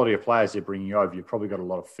the quality of players they're bringing over. You've probably got a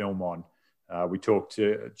lot of film on. We talked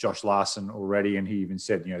to Josh Larson already, and he even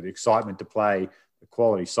said, the excitement to play the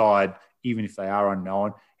quality side, even if they are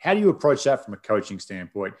unknown. How do you approach that from a coaching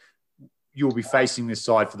standpoint? You'll be facing this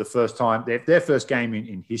side for the first time, their first game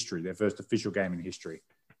in history, their first official game in history.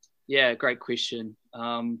 Yeah, great question.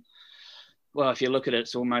 Well, if you look at it,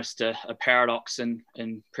 it's almost a paradox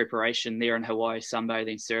in preparation. There in Hawaii,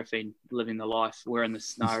 sunbathing, surfing, living the life. We're in the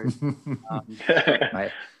snow.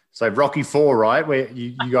 Mate, so Rocky IV, right, where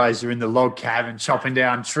you guys are in the log cabin chopping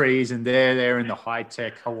down trees, and they're in the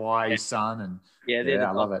high-tech Hawaii sun. And they're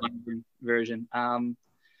I love it. Version.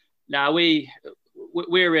 Now,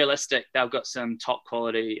 we're realistic. They've got some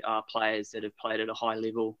top-quality players that have played at a high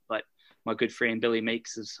level, but my good friend Billy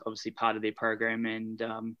Meeks is obviously part of their program,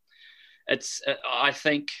 and I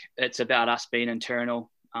think it's about us being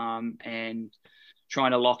internal and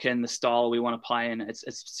trying to lock in the style we want to play in. It's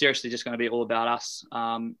seriously just going to be all about us,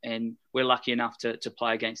 and we're lucky enough to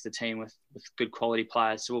play against a team with good quality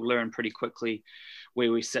players, so we'll learn pretty quickly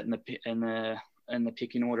where we sit in the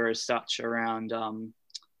pecking order as such around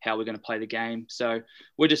how we're going to play the game. So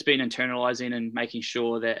we're just been internalizing and making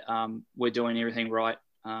sure that we're doing everything right.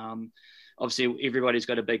 Obviously, everybody's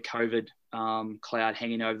got a big COVID cloud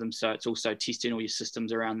hanging over them, so it's also testing all your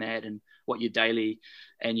systems around that and what your daily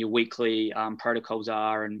and your weekly protocols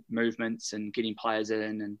are and movements and getting players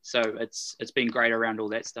in. And so it's been great around all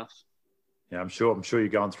that stuff. Yeah, I'm sure you're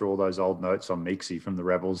going through all those old notes on Meeksy from the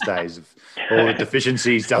Rebels days of all the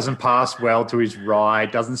deficiencies, doesn't pass well to his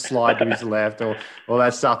right, doesn't slide to his left, or all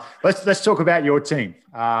that stuff. Let's talk about your team.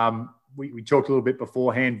 We talked a little bit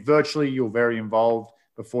beforehand. Virtually, you're very involved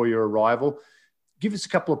before your arrival. Give us a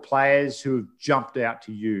couple of players who have jumped out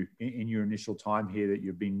to you in your initial time here that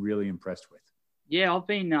you've been really impressed with. Yeah, I've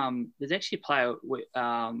been there's actually a player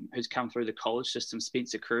who's come through the college system,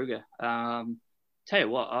 Spencer Kruger. Tell you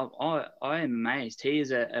what, I am amazed. He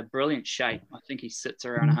is a brilliant shape. I think he sits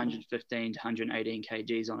around 115 to 118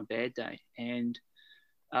 kgs on a bad day. And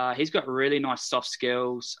he's got really nice soft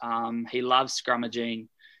skills. He loves scrummaging.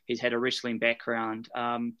 He's had a wrestling background.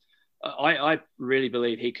 I really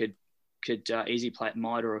believe he could easily play at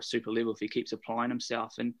MIDA or super level if he keeps applying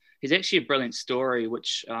himself. And he's actually a brilliant story,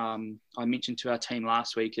 which I mentioned to our team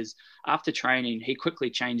last week, is after training, he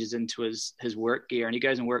quickly changes into his work gear and he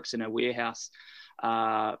goes and works in a warehouse,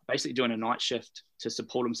 basically doing a night shift to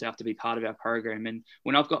support himself to be part of our program. And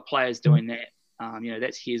when I've got players doing that,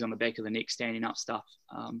 that's hairs on the back of the neck, standing up stuff.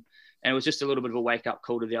 And it was just a little bit of a wake-up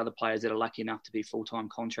call to the other players that are lucky enough to be full-time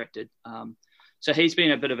contracted. So he's been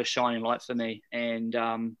a bit of a shining light for me, and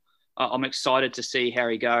I'm excited to see how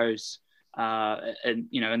he goes, in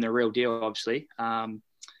the real deal, obviously.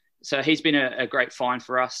 So he's been a great find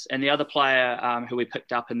for us. And the other player who we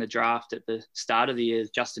picked up in the draft at the start of the year is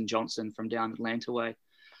Justin Johnson from down Atlanta way.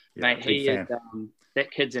 Yeah, mate, that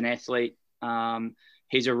kid's an athlete.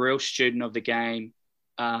 He's a real student of the game.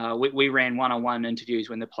 We ran one-on-one interviews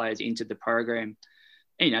when the players entered the program.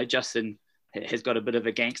 And, Justin has got a bit of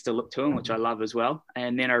a gangster look to him, which I love as well.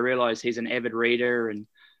 And then I realized he's an avid reader, and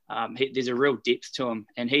there's a real depth to him.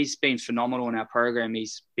 And he's been phenomenal in our program.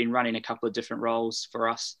 He's been running a couple of different roles for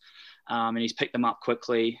us, and he's picked them up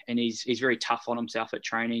quickly, and he's very tough on himself at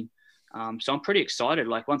training. So I'm pretty excited.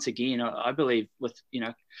 Like, once again, I believe with,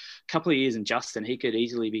 a couple of years in Justin, he could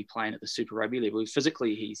easily be playing at the Super Rugby level.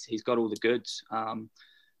 Physically, he's got all the goods.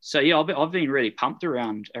 So, yeah, I've been really pumped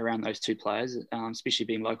around those two players, especially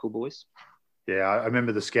being local boys. Yeah, I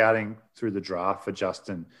remember the scouting through the draft for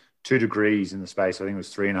Justin, 2 degrees in the space. I think it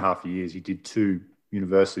was 3.5 years. He did 2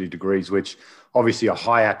 university degrees, which obviously a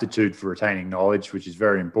high aptitude for retaining knowledge, which is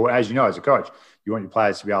very important. As you know, as a coach, you want your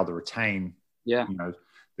players to be able to retain, the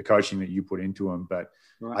coaching that you put into them. But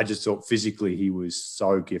right. I just thought physically he was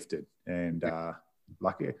so gifted and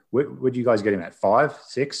lucky. Where did you guys get him at? 5,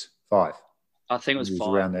 6, 5? I think it was 5.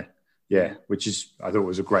 Around there. Yeah, which is, I thought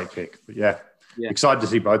was a great pick. But yeah. Excited to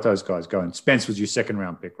see both those guys going. Spence was your second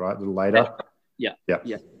round pick, right? A little later. Yeah. Yep.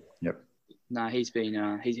 No, he's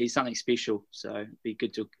been he's something special. So it'd be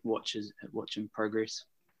good to watch him progress.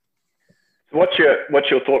 So what's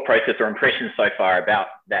your thought process or impression so far about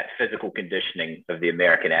that physical conditioning of the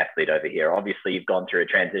American athlete over here? Obviously, you've gone through a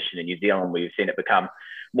transition in New Zealand where you've seen it become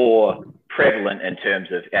more prevalent in terms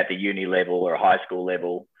of at the uni level or high school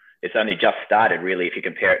level. It's only just started, really, if you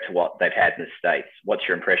compare it to what they've had in the States. What's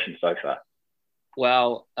your impression so far?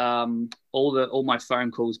 Well, all my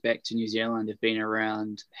phone calls back to New Zealand have been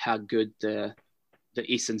around how good the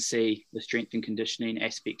S&C, the strength and conditioning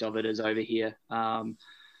aspect of it, is over here.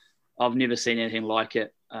 I've never seen anything like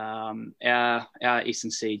it. Our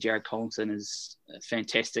S&C, Jared Collinson, is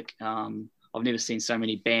fantastic. I've never seen so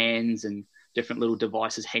many bands and different little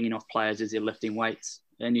devices hanging off players as they're lifting weights.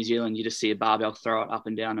 In New Zealand, you just see a barbell, throw it up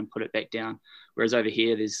and down and put it back down. Whereas over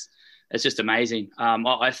here, it's just amazing.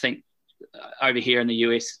 I think over here in the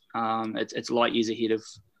US, it's light years ahead of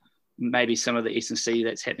maybe some of the S&C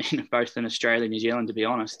that's happening both in Australia and New Zealand, to be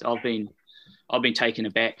honest. I've been taken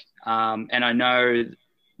aback. And I know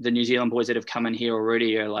the New Zealand boys that have come in here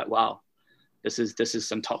already are like, wow, this is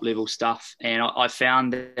some top level stuff. And I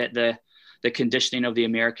found that the conditioning of the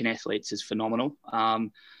American athletes is phenomenal.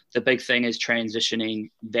 The big thing is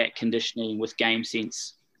transitioning that conditioning with game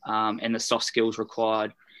sense and the soft skills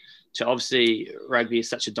required. So obviously rugby is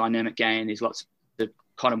such a dynamic game. There's lots of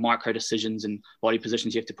kind of micro decisions and body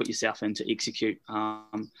positions you have to put yourself in to execute.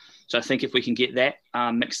 So I think if we can get that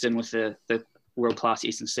mixed in with the world-class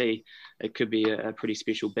S&C, it could be a pretty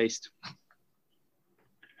special beast.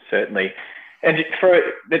 Certainly. And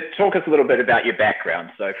talk us a little bit about your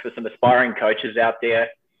background. So for some aspiring coaches out there,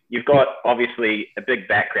 you've got obviously a big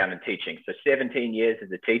background in teaching. So 17 years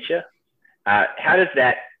as a teacher. How does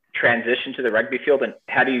that transition to the rugby field, and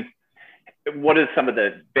what are some of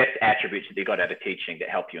the best attributes that you got out of teaching that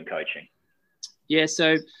help you in coaching? Yeah,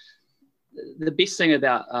 so the best thing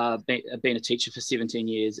about being a teacher for 17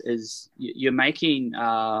 years is you're making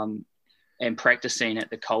and practicing at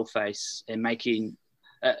the coalface and making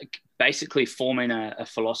basically forming a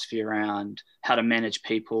philosophy around how to manage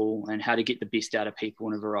people and how to get the best out of people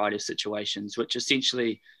in a variety of situations, which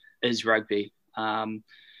essentially is rugby.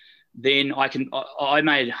 Then I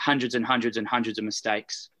made hundreds and hundreds and hundreds of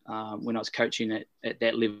mistakes when I was coaching at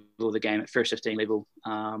that level of the game, at first 15 level.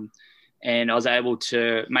 And I was able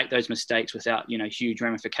to make those mistakes without, huge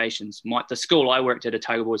ramifications. The school I worked at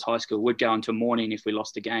Otago Boys High School would go into mourning if we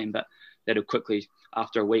lost a game, but that would quickly,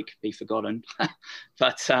 after a week, be forgotten.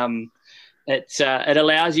 But it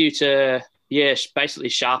allows you to, basically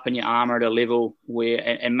sharpen your armor at a level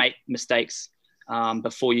and make mistakes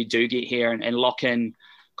before you do get here and lock in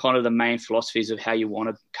kind of the main philosophies of how you want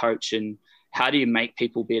to coach and how do you make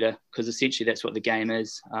people better, because essentially that's what the game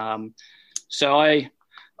is. So I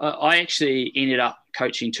actually ended up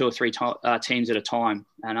coaching 2 or 3 teams at a time.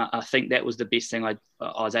 And I think that was the best thing I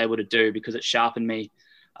was able to do because it sharpened me.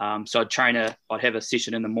 So I'd have a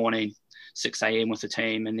session in the morning, 6 a.m. with the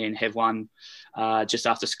team, and then have one just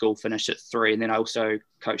after school, finish at 3. And then I also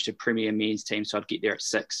coached a premier men's team. So I'd get there at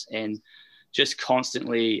 6 and just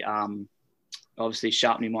constantly, obviously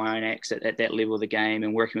sharpening my own axe at that level of the game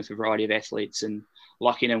and working with a variety of athletes and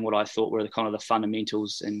locking in what I thought were the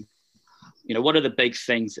fundamentals and, what are the big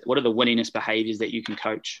things? What are the winningest behaviours that you can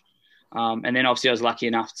coach? And then obviously I was lucky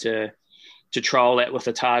enough to trial that with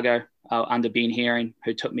Otago under Ben Herring,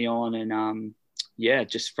 who took me on. And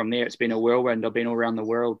just from there, it's been a whirlwind. I've been all around the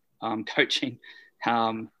world coaching.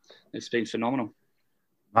 It's been phenomenal.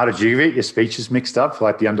 Marta, did you get your speeches mixed up for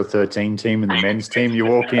like the under-13 team and the men's team? You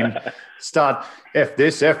walk in, start F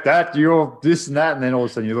this, F that, you're this and that, and then all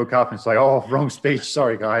of a sudden you look up and it's like, oh, wrong speech.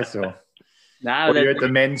 Sorry, guys. Or you're at the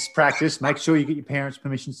men's practice. Make sure you get your parents'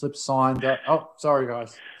 permission slip signed. Oh, sorry,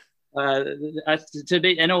 guys. To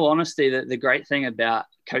be, in all honesty, the great thing about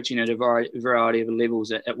coaching at a variety of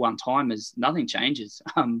levels at one time is nothing changes.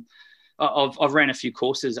 I've ran a few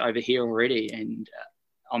courses over here already, and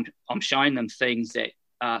I'm showing them things that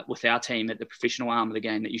with our team at the professional arm of the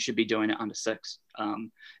game that you should be doing at under 6.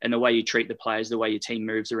 And the way you treat the players, the way your team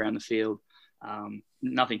moves around the field,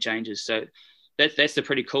 nothing changes. So that's the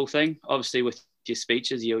pretty cool thing. Obviously, with your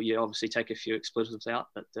speeches, you obviously take a few expletives out,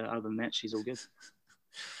 but other than that, she's all good.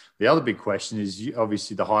 The other big question is,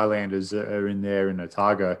 obviously, the Highlanders are in there in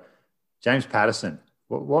Otago. James Patterson,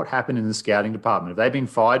 what happened in the scouting department? Have they been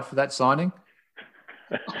fired for that signing?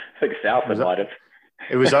 I think Southland might have.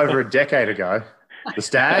 It was over a decade ago. The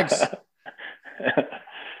Stags?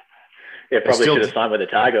 Probably should have signed with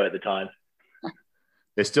Otago at the time.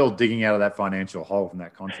 They're still digging out of that financial hole from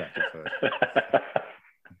that contract at first.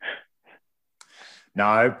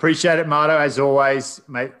 No, appreciate it, Marto, as always.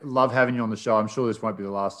 Mate, love having you on the show. I'm sure this won't be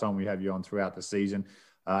the last time we have you on throughout the season.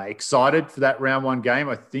 Excited for that round 1 game.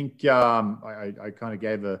 I think I kind of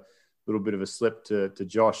gave a little bit of a slip to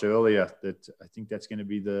Josh earlier that I think that's going to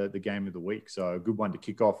be the game of the week. So a good one to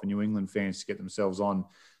kick off for New England fans to get themselves on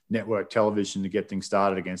network television to get things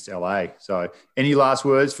started against LA. So any last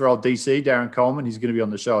words for old DC, Darren Coleman? He's going to be on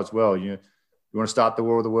the show as well. You want to start the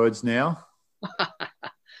war of the words now?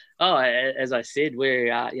 Oh, as I said,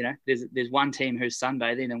 we're there's one team who's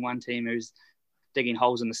sunbathing and one team who's digging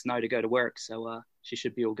holes in the snow to go to work. So she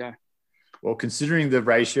should be all go. Well, considering the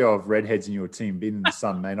ratio of redheads in your team, being in the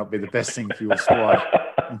sun may not be the best thing for your squad.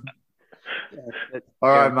 All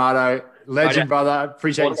right, Marto. Legend, brother.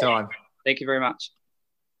 Appreciate your time. Thank you very much.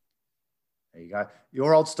 There you go.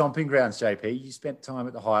 Your old stomping grounds, JP. You spent time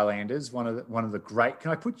at the Highlanders, one of the great.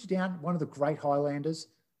 Can I put you down? One of the great Highlanders.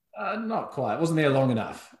 Not quite. Wasn't there long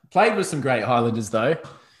enough. Played with some great Highlanders though.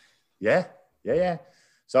 Yeah.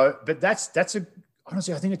 So, but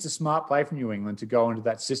honestly, I think it's a smart play from New England to go into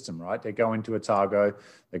that system, right? They go into Otago,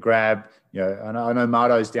 they grab. I know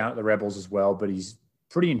Marto's down at the Rebels as well, but he's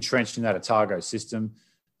pretty entrenched in that Otago system.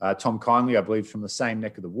 Tom Kindly, I believe, from the same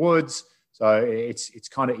neck of the woods. So it's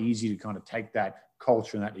kind of easy to kind of take that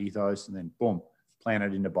culture and that ethos and then boom, plant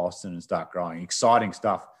it into Boston and start growing. Exciting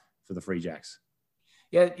stuff for the Free Jacks.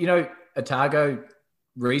 Yeah, Otago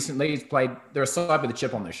recently has played, they're a side with a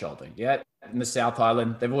chip on their shoulder. Yeah, in the South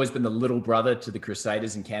Island, they've always been the little brother to the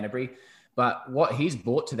Crusaders in Canterbury. But what he's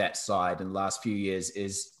brought to that side in the last few years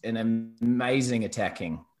is an amazing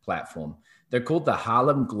attacking platform. They're called the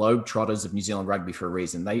Harlem Globetrotters of New Zealand rugby for a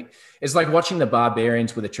reason. It's like watching the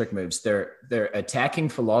Barbarians with the trick moves. Their attacking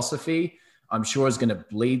philosophy, I'm sure, is going to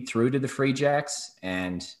bleed through to the Free Jacks,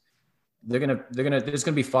 and there's going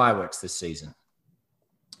to be fireworks this season.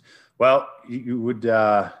 Well, you would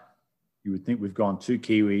think we've gone 2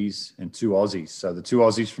 Kiwis and 2 Aussies. So the 2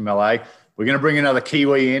 Aussies from LA. We're going to bring another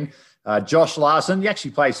Kiwi in. Josh Larson. He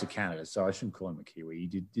actually plays for Canada, so I shouldn't call him a Kiwi. He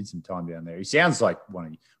did some time down there. He sounds like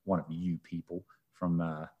one of you people from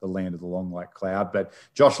the land of the long white cloud. But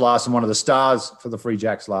Josh Larson, one of the stars for the Free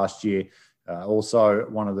Jacks last year. Also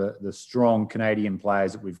one of the strong Canadian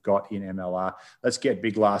players that we've got in MLR. Let's get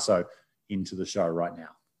Big Lasso into the show right now.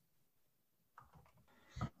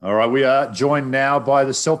 All right, we are joined now by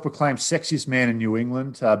the self-proclaimed sexiest man in New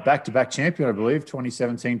England, back-to-back champion, I believe,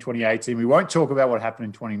 2017, 2018. We won't talk about what happened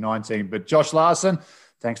in 2019, but Josh Larson,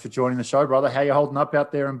 thanks for joining the show, brother. How you holding up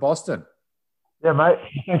out there in Boston? Yeah, mate.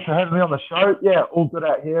 Thanks for having me on the show. Yeah, all good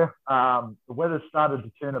out here. The weather's started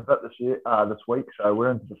to turn a bit this week, so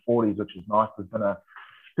we're into the 40s, which is nice. There's been a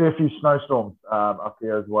fair few snowstorms up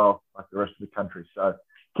here as well, like the rest of the country. So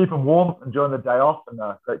keeping warm, enjoying the day off, and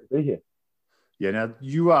great to be here. Yeah, now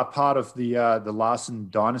you are part of the Larson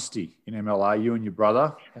dynasty in MLR, you and your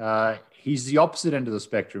brother. He's the opposite end of the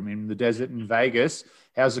spectrum in the desert in Vegas.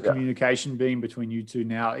 How's the communication been between you two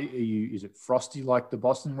now? Is it frosty like the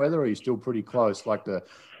Boston weather, or are you still pretty close like the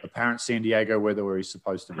apparent San Diego weather where he's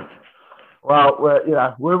supposed to be? Well,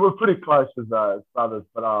 we're pretty close as brothers,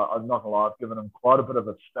 but I'm not going to lie, I've given him quite a bit of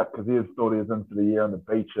a stick because he has thought he was in for the year on the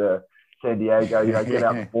beach San Diego, get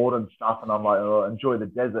out the board and stuff, and I'm like, enjoy the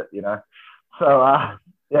desert, So,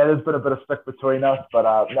 there's been a bit of stick between us, but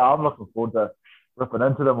I'm looking forward to ripping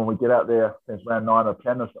into them when we get out there. It's around 9 or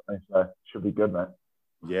 10 or something, so it should be good, mate.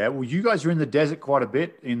 Yeah, well, you guys are in the desert quite a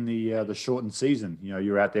bit in the shortened season.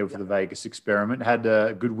 You're out there for the Vegas experiment. Had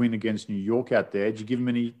a good win against New York out there. Did you give them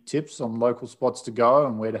any tips on local spots to go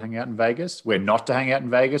and where to hang out in Vegas? Where not to hang out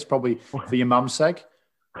in Vegas, probably for your mum's sake?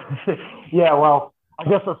 Yeah, well, I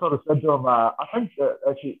guess I sort of said to them, I think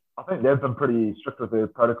they've been pretty strict with their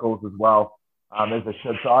protocols as well. As they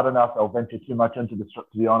should. So I don't know if they'll venture too much into the strip,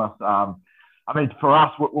 to be honest. For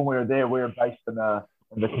us, when we were there, we were based in the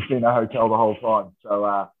casino hotel the whole time.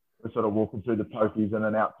 So we're sort of walking through the pokies in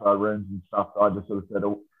and out to our rooms and stuff. So I just sort of said,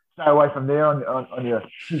 stay away from there on your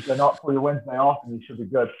Tuesday night for your Wednesday off, and you should be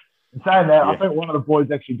good. In saying that, I think one of the boys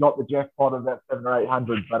actually got the jackpot of that 700 or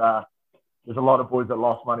 800, but there's a lot of boys that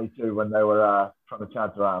lost money too when they were trying to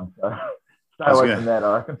chance around. So stay away from that,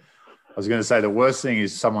 I reckon. I was going to say the worst thing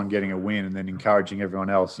is someone getting a win and then encouraging everyone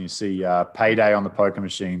else. You see payday on the poker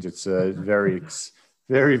machines. It's very,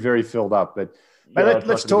 very, very filled up. But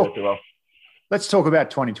let's talk. Let's talk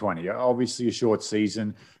about 2020. Obviously, a short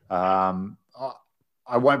season. I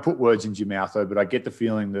won't put words into your mouth, though, but I get the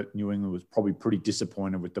feeling that New England was probably pretty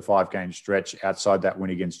disappointed with the 5-game stretch outside that win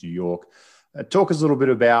against New York. Talk us a little bit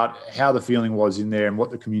about how the feeling was in there and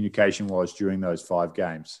what the communication was during those 5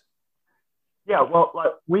 games. Yeah, well,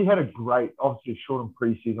 we had a great, obviously, shortened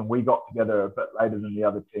preseason. We got together a bit later than the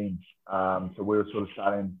other teams. So we were sort of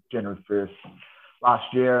starting January 1st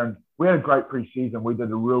last year. And we had a great preseason. We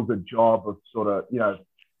did a real good job of sort of,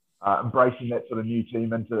 embracing that sort of new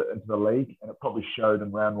team into the league. And it probably showed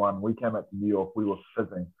in round 1. We came out to New York. We were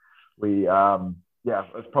fizzing.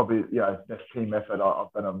 it's probably best team effort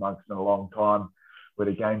I've been amongst in a long time. We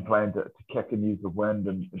had a game plan to kick and use the wind,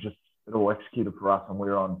 and it all executed for us, and we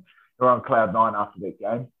were on cloud nine after that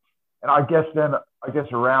game. And I guess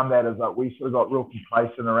around that is like we sort of got real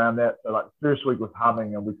complacent around that. So like the first week was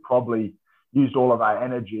humming, and we probably used all of our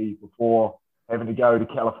energy before having to go to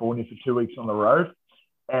California for 2 weeks on the road.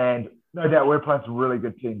 And no doubt we're playing some really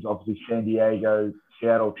good teams, obviously San Diego,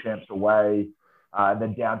 Seattle champs away, and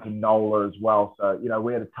then down to NOLA as well. So,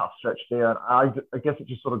 we had a tough stretch there. And I guess it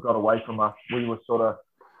just sort of got away from us. We were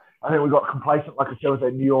I think we got complacent, like I said, with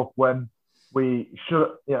that New York win. We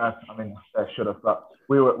should have, but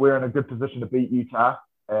we were in a good position to beat Utah.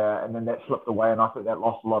 And then that slipped away. And I think that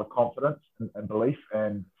lost a lot of confidence and belief.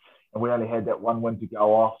 And we only had that one win to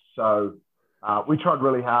go off. So we tried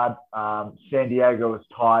really hard. San Diego was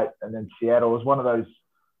tight. And then Seattle was one of those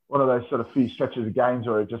sort of few stretches of games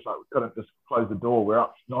where it just like we couldn't just close the door. We're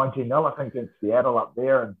up 19-0, I think, against Seattle up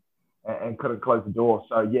there and couldn't close the door.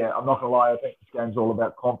 So, yeah, I'm not going to lie. I think this game's all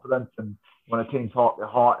about confidence. And when a team's hot, they're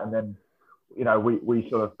hot. And then, we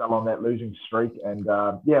sort of fell on that losing streak. And, it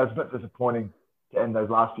was a bit disappointing to end those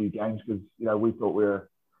last few games because, we thought we were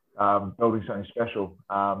building something special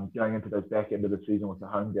going into those back end of the season with the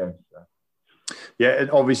home games. So. Yeah,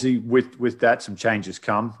 and obviously with that, some changes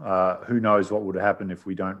come. Who knows what would happen if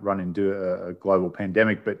we don't run into a global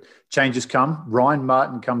pandemic, but changes come. Ryan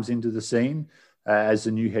Martin comes into the scene as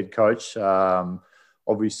the new head coach.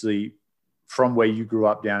 Obviously, from where you grew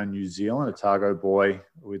up down in New Zealand, Otago boy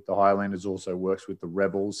with the Highlanders, also works with the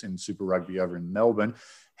Rebels in Super Rugby over in Melbourne.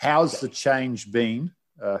 How's the change been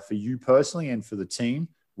for you personally and for the team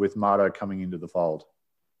with Marto coming into the fold?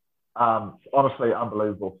 Honestly,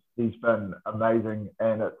 unbelievable. He's been amazing,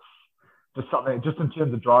 and it's just something. Just in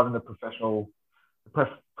terms of driving the professional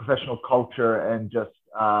culture, and just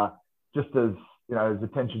his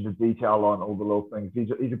attention to detail on all the little things.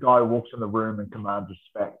 He's a guy who walks in the room and commands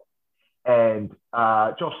respect. And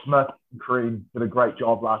Josh Smith and Kareem did a great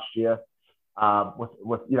job last year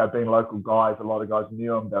with being local guys. A lot of guys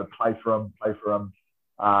knew him. They would play for him,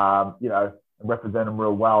 and represent him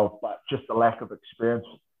real well. But just the lack of experience.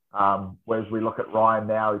 Whereas we look at Ryan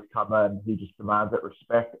now, he's come in, he just demands that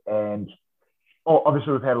respect. And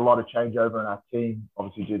obviously we've had a lot of changeover in our team,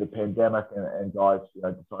 obviously due to the pandemic and guys,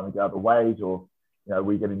 deciding to go other ways or,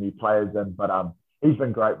 we're getting new players in. But he's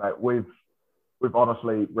been great, mate. We've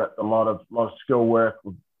honestly repped a lot of skill work,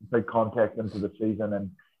 with big contact into the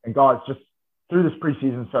season. And guys, just through this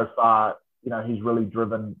preseason so far, he's really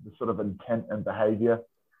driven the sort of intent and behavior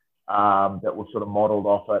that was sort of modeled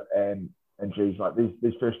off it. And geez, like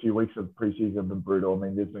these first few weeks of preseason have been brutal. I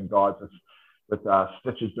mean, there's been guys with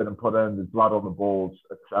stitches been put in, there's blood on the balls.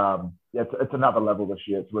 It's another level this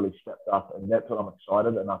year. It's really stepped up, and that's what I'm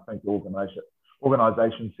excited. And I think the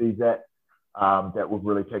organisation sees that we've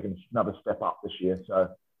really taken another step up this year. So,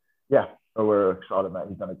 yeah, we're excited, mate.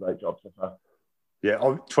 He's done a great job so far. Yeah,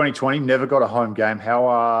 2020, never got a home game.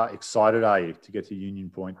 How excited are you to get to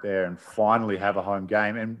Union Point there and finally have a home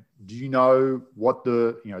game? And do you know what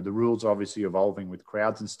the rules are obviously evolving with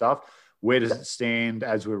crowds and stuff? Where does it stand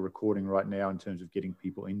as we're recording right now in terms of getting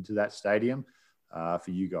people into that stadium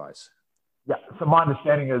for you guys? Yeah, so my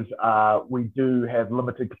understanding is we do have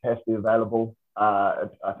limited capacity available.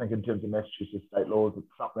 I think in terms of Massachusetts state laws, it's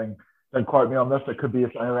something, don't quote me on this, it could be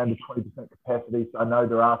something around the 20% capacity. So I know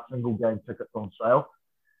there are single game tickets on sale.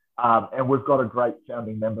 And we've got a great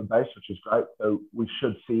founding member base, which is great. So we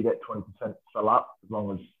should see that 20% fill up as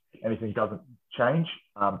long as anything doesn't change.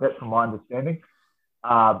 That's from my understanding.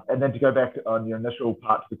 And then to go back on your initial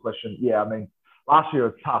part of the question, yeah, I mean, last year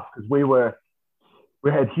was tough because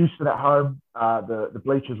we had Houston at home. The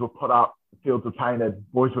bleachers were put up, the fields were painted,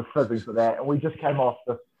 boys were fizzing for that. And we just came off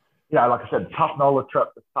this, like I said, tough NOLA trip,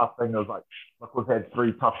 this tough thing. It was like, look, we've had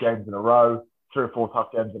 3 tough games in a row, 3 or 4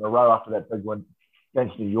 tough games in a row after that big win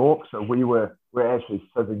against New York. So we're actually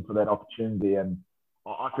fizzing for that opportunity. And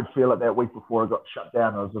I could feel it that week before it got shut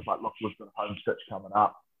down. I was just like, look, we've got a home stretch coming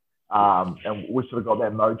up. And we sort of got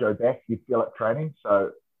that mojo back. You feel it training.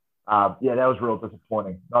 So, that was real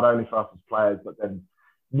disappointing, not only for us as players, but then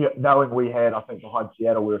knowing we had, I think behind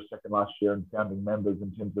Seattle, we were second last year in founding members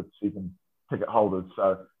in terms of season ticket holders.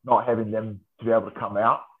 So not having them to be able to come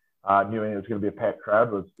out, knowing it was going to be a packed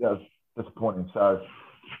crowd was disappointing. So,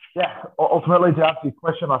 yeah, ultimately to answer your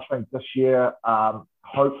question, I think this year,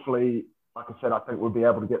 hopefully, like I said, I think we'll be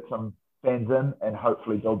able to get some fans in and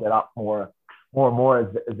hopefully build that up more and more as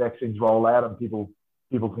vaccines roll out and people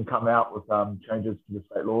can come out with changes to the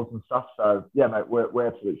state laws and stuff. So, yeah, mate, we're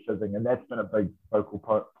absolutely fizzing. And that's been a big focal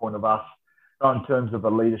point of us, not in terms of a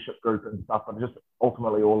leadership group and stuff, but just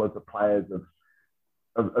ultimately all of the players have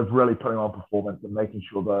of really putting on performance and making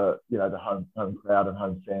sure the home crowd and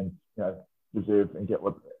home fans deserve and get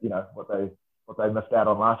what they missed out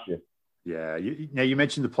on last year. Yeah. Now you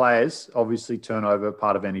mentioned the players. Obviously, turnover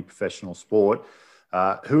part of any professional sport.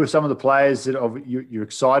 Who are some of the players that you're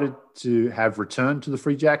excited to have returned to the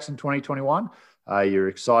Free Jacks in 2021? You're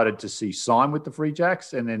excited to see sign with the Free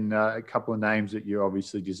Jacks, and then a couple of names that you're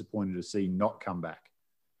obviously disappointed to see not come back.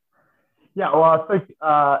 Yeah, well, I think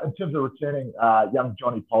in terms of returning, young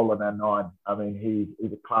Johnny Poland at 9. I mean,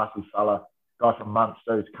 he's a classy fella, guy from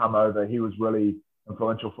Munster who's come over. He was really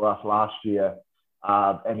influential for us last year,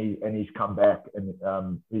 and he's come back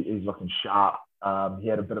and he's looking sharp. He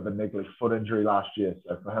had a bit of a niggly foot injury last year,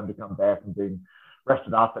 so for him to come back and being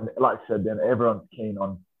rested up, and like I said, then everyone's keen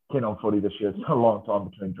on footy this year. It's a long time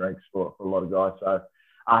between drinks for a lot of guys, so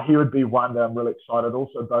he would be one that I'm really excited.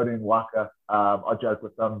 Also, Bodine Waka, I joke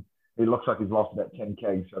with him. He looks like he's lost about 10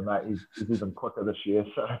 kgs, so mate, he's even quicker this year.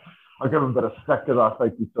 So I give him a bit of stick because I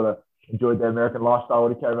think he sort of enjoyed the American lifestyle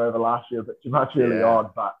when he came over last year, but too much early on.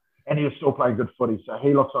 And he was still playing good footy, so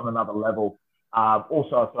he looks on another level.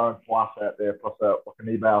 Also throwing Fuasa out there, plus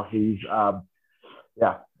Wakanibau. He's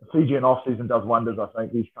Fijian off season does wonders. I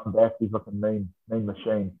think he's come back. He's looking mean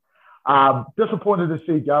machine. Disappointed to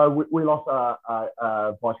see go. We lost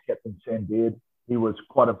our vice captain Sam Beard. He was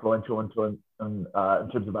quite influential in terms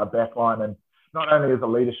of our backline, and not only as a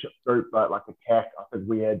leadership group, but like attack. I think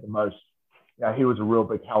we had the most. He was a real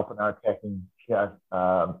big help in our attacking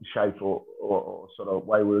shape or sort of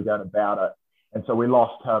way we were going about it. And so we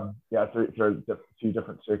lost him, through a few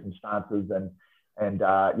different circumstances, and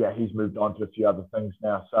he's moved on to a few other things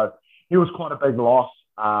now. So he was quite a big loss.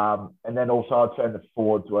 And then also I'd say in the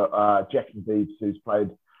forwards were Jackson Deeds, who's played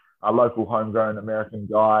a local homegrown American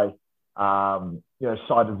guy.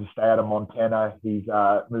 Decided to stay out of Montana. He's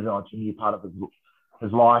moving on to a new part of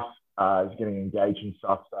his life. He's getting engaged and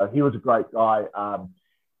stuff. So he was a great guy.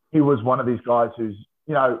 He was one of these guys who's,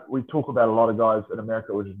 we talk about a lot of guys in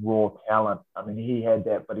America with raw talent. I mean, he had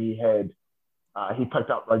that, but he picked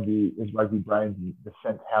up his rugby brains, and the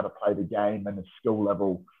sense how to play the game and the skill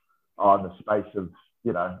level on the space of,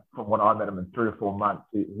 from when I met him in 3 or 4 months,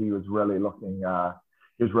 he was really looking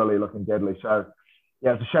deadly. So,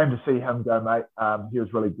 yeah, it's a shame to see him go, mate. He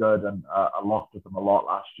was really good, and I locked with him a lot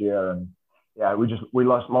last year. And yeah, we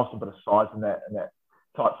lost a bit of size in that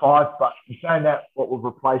type 5. But in saying that, what we've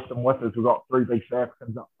replaced them with is we've got 3 big South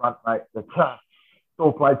Africans up front, mate. That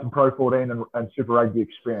all played some Pro 14 and Super Rugby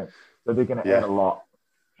experience, so they're going to add a lot.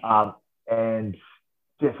 And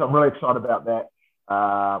yes, I'm really excited about that.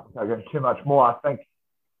 Without going too much more, I think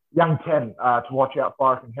young 10 to watch out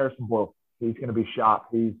for in Harrison Boyle. He's going to be sharp.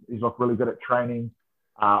 He's looked really good at training.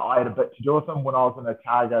 I had a bit to do with him when I was in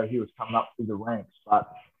Otago. He was coming up through the ranks,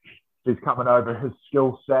 but he's coming over. His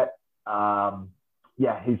skill set,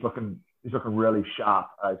 he's looking really sharp.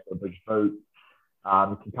 He's got a big boot.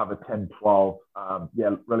 He can cover 10, 12.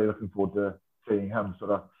 Really looking forward to seeing him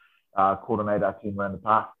sort of coordinate our team around the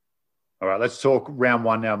park. All right, let's talk round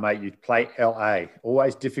 1 now, mate. You play LA.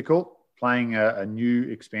 Always difficult playing a new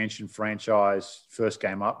expansion franchise first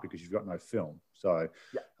game up because you've got no film. So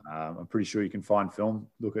I'm pretty sure you can find film.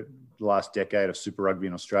 Look at the last decade of Super Rugby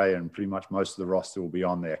in Australia, and pretty much most of the roster will be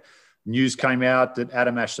on there. News came out that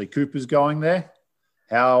Adam Ashley Cooper's going there.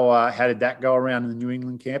 How did that go around in the New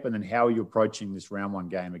England camp? And then how are you approaching this round 1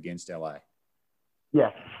 game against LA?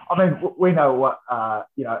 Yeah, I mean, we know what,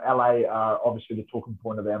 LA are obviously the talking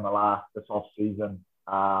point of MLR this off-season.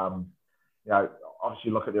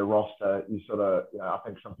 Obviously look at their roster, you sort of, I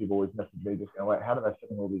think some people always message me just going, wait, how are they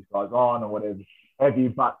sitting all these guys on or whatever have you?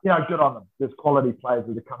 But, good on them. There's quality players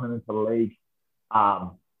that are coming into the league.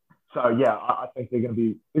 I think they're going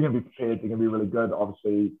to be prepared. They're going to be really good.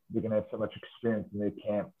 Obviously, they're going to have so much experience in their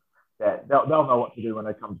camp that they'll know what to do when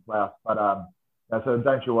they come to playoffs. But so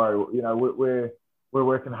don't you worry. We're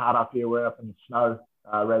working hard up here. We're up in the snow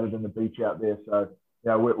rather than the beach out there. So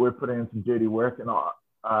we're putting in some dirty work, and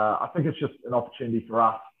I think it's just an opportunity for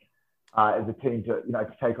us as a team to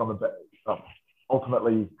take on the best,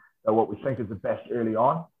 ultimately what we think is the best early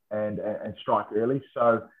on and strike early.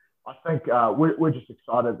 So I think we're just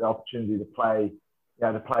excited the opportunity to play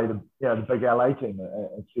the big LA team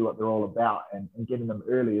and see what they're all about, and getting them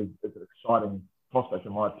early is an exciting prospect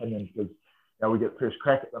in my opinion, because we get first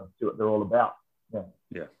crack at them, see what they're all about.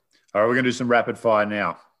 Yeah. All right, we're going to do some rapid fire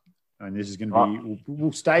now, and this is going to be.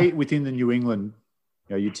 We'll stay within the New England.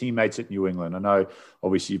 Your teammates at New England. I know,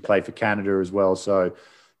 obviously, you play for Canada as well, so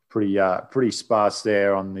pretty sparse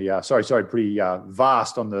there on the. Pretty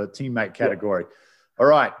vast on the teammate category. Yeah. All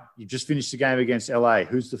right, you just finished the game against LA.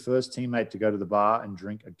 Who's the first teammate to go to the bar and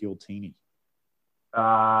drink a Giltini?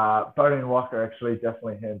 Bodine Walker, actually,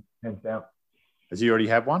 definitely hands down. Has he already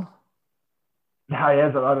had one? No, he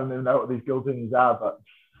hasn't. I don't even know what these Giltinis are, but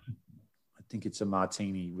I think it's a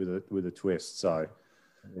martini with a twist. So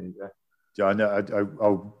there you go. Yeah, I know.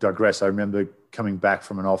 I'll digress. I remember coming back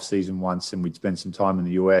from an off season once, and we'd spent some time in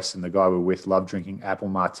the US, and the guy we're with loved drinking apple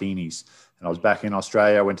martinis. And I was back in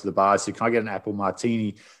Australia. I went to the bar. I said, "Can I get an apple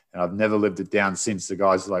martini?" And I've never lived it down since. The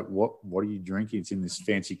guy's like, "What are you drinking?" It's in this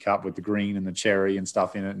fancy cup with the green and the cherry and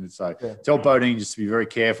stuff in it. And it's like, tell Bodine just to be very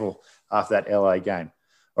careful after that LA game.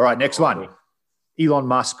 All right, next one. Elon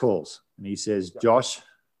Musk calls and he says, "Josh,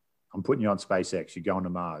 I'm putting you on SpaceX. You're going to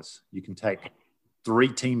Mars. You can take 3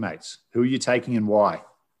 teammates. Who are you taking and why?"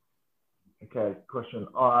 Okay, question.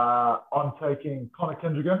 I'm taking Connor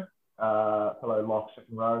Kendrigan, fellow lock,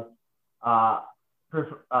 second row.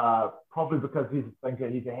 Probably because he's a thinker,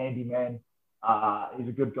 he's a handyman. He's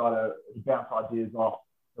a good guy to bounce ideas off.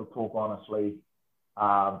 He'll talk honestly.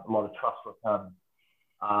 A lot of trust with him.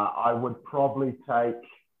 I would probably take.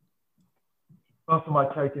 What am I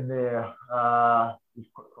taking there?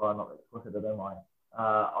 Just quick fire, not quick at it, am I?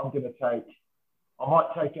 I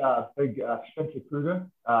might take a big Spencer Kruger,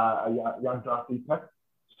 a young draftee pick.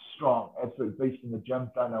 Strong, absolute beast in the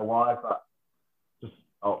gym. Don't know why, but just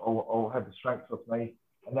I'll have the strength with me.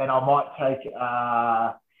 And then I might take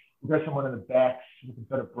we'll go someone in the backs with a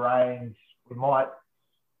bit of brains. We might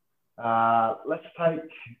let's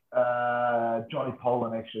take Johnny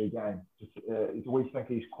Poland actually again. We think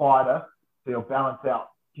he's quieter, so he'll balance out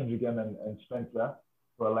Kendrigan and Spencer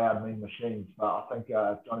for a loud, mean machines. But I think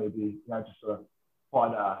Johnny will be, just sort of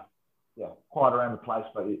quiet around the place,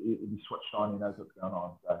 but he'll be switched on. He knows what's going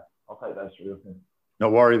on. So I'll take those 3 with him.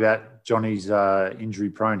 Not worry about Johnny's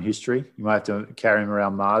injury-prone history. You might have to carry him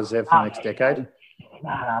around Mars there for the next decade.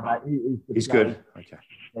 No, mate. He's good. Okay.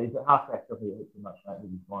 Yeah, he's a halfback. Doesn't hit too much, mate. He'll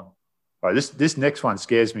be fine. All right, this next one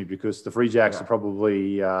scares me because the Free Jacks are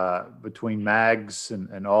probably, between Mags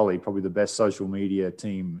and Ollie, probably the best social media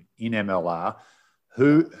team in MLR.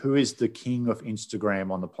 Who is the king of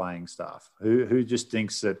Instagram on the playing staff? Who just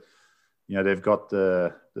thinks that, they've got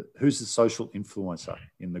who's the social influencer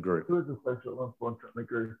in the group? Who is the social influencer in the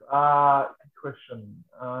group? Good question.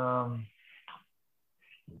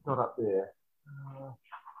 Got up there.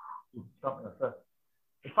 Something like that.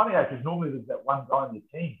 It's funny because normally there's that one guy on your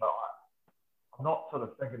team, but I'm not sort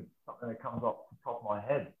of thinking something that comes off the top of my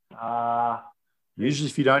head. Usually,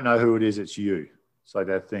 if you don't know who it is, it's you. It's like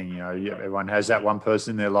that thing, everyone has that one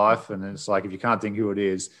person in their life, and it's like if you can't think who it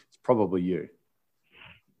is, it's probably you.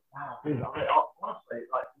 Honestly, no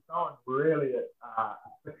one really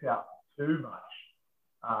sticks out too much.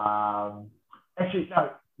 Actually,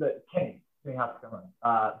 no, Kenny Huskisson,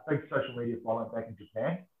 big social media following back in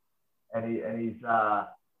Japan, and he's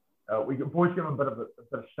we can always give him a bit of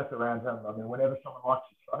stick around him. I mean, whenever someone likes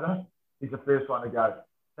his photo, he's the first one to go,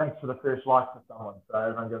 "Thanks for the first like for someone." So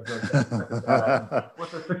everyone gives him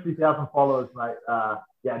with the 60,000 followers, mate.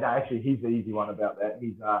 Actually, he's the easy one about that.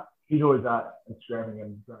 He's always Instagramming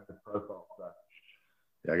and doing his profile. So.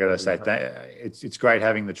 Yeah, I got to say, it's great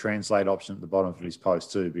having the translate option at the bottom of his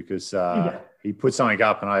post too, because he puts something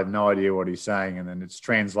up and I have no idea what he's saying, and then it's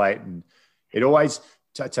translate, and it always.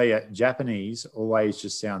 I tell you, Japanese always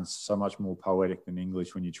just sounds so much more poetic than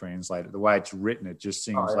English when you translate it. The way it's written, it just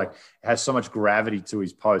seems like it has so much gravity to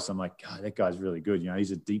his post. I'm like, God, that guy's really good.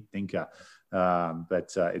 He's a deep thinker.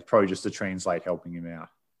 But it's probably just the translate helping him out.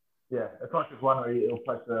 Yeah, it's not just one where he'll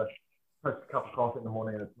post a cup of coffee in the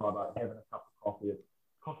morning, and it's not like having a cup of coffee. It's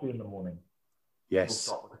coffee in the morning. Yes.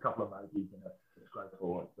 We'll stop with a couple of emojis in it. It's great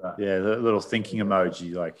for it. Yeah, the little thinking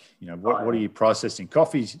emoji, like, what are you processing?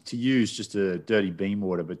 Coffee to you is just a dirty bean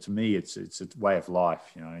water, but to me, it's a way of life.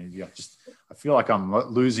 I feel like I'm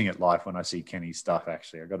losing at life when I see Kenny's stuff.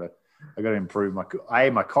 Actually, I got to improve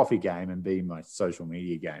my coffee game, and B, my social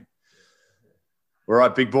media game. All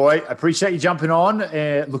right, big boy. I appreciate you jumping on.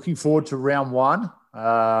 Looking forward to round 1.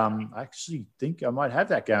 I actually think I might have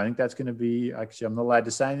that going. I think that's going to be, I'm not allowed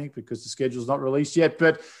to say anything because the schedule's not released yet,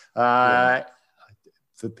 but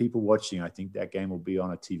for people watching, I think that game will be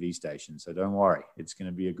on a TV station. So don't worry. It's going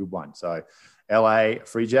to be a good one. So LA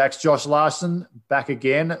Free Jacks, Josh Larson back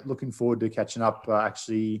again. Looking forward to catching up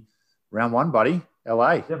round 1, buddy.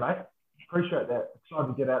 LA. Yeah, mate. Appreciate that. Excited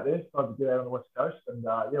to get out there. Excited to get out on the West Coast. And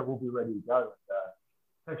we'll be ready to go.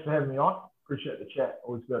 Thanks for having me on. Appreciate the chat.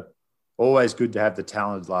 Always good. Always good to have the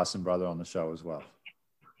talented Larson brother on the show as well.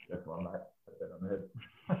 Definitely, mate. Put that on the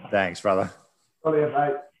head. Thanks, brother. Brilliant,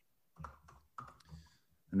 mate.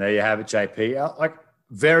 And there you have it, JP.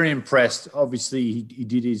 Very impressed. Obviously, he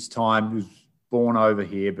did his time. He was born over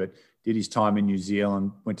here, but did his time in New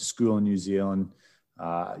Zealand, went to school in New Zealand.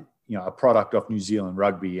 a product of New Zealand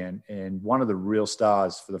rugby and one of the real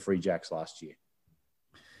stars for the Free Jacks last year.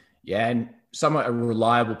 Yeah, and somewhat a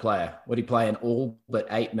reliable player. What did he play in all but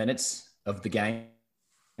 8 minutes of the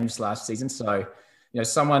games last season? So,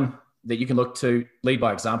 someone that you can look to lead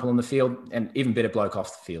by example on the field and even better bloke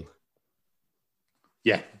off the field.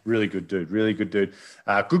 Yeah, really good dude. Really good dude.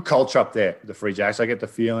 Good culture up there, the Free Jacks. I get the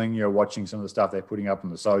feeling, watching some of the stuff they're putting up on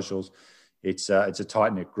the socials. It's a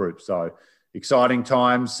tight-knit group. So exciting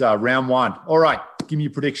times. Round one. All right, give me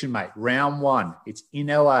your prediction, mate. Round one. It's in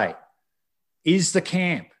LA. Is the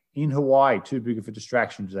camp in Hawaii too big of a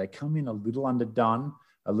distraction? Do they come in a little underdone,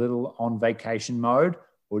 a little on vacation mode?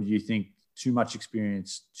 Or do you think too much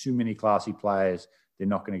experience, too many classy players, they're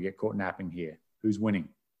not going to get caught napping here? Who's winning?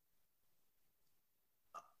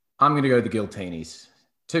 I'm going to go with the Giltinis.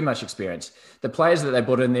 Too much experience. The players that they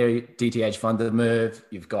brought in there, DTH Van der Merwe,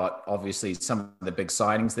 you've got obviously some of the big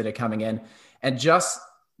signings that are coming in, and just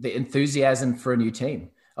the enthusiasm for a new team.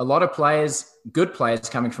 A lot of players, good players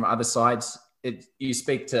coming from other sides. You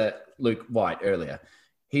speak to Luke White earlier.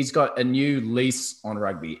 He's got a new lease on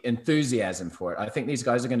rugby, enthusiasm for it. I think these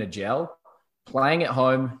guys are going to gel. Playing at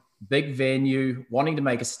home, big venue, wanting to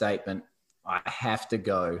make a statement. I have to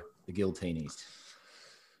go the Giltinis.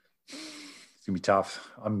 It's gonna be tough.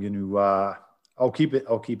 I'm gonna. I'll keep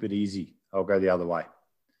it easy. I'll go the other way.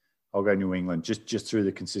 I'll go New England just through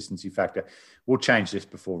the consistency factor. We'll change this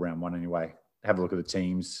before round one anyway. Have a look at the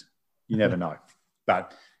teams. You never know.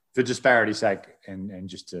 But for disparity's sake and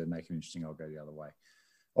just to make it interesting, I'll go the other way.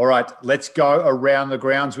 All right, let's go around the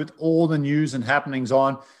grounds with all the news and happenings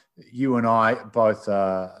on. You and I both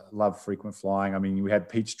love frequent flying. I mean, we had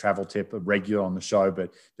Pete's travel tip, a regular on the show, but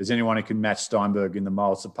if there's anyone who can match Steinberg in the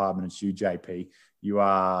miles department, it's you, JP. You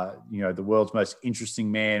are, the world's most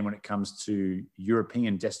interesting man when it comes to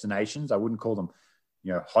European destinations. I wouldn't call them,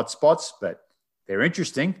 hotspots, but they're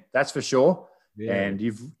interesting. That's for sure. Yeah. And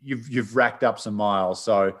you've racked up some miles.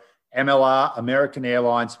 So MLR, American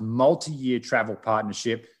Airlines, multi-year travel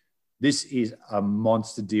partnership. This is a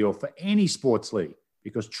monster deal for any sports league,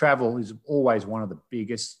 because travel is always one of the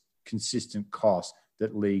biggest consistent costs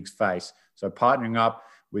that leagues face. So partnering up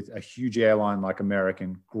with a huge airline like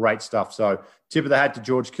American, great stuff. So tip of the hat to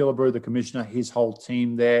George Killebrew, the commissioner, his whole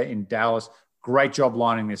team there in Dallas. Great job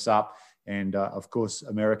lining this up. And of course,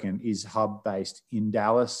 American is hub-based in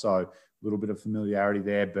Dallas. So a little bit of familiarity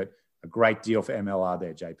there, but a great deal for MLR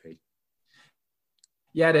there, JP.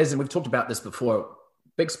 Yeah, it is. And we've talked about this before.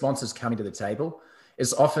 Big sponsors coming to the table.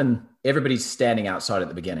 It's often everybody's standing outside at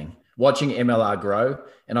the beginning, watching MLR grow.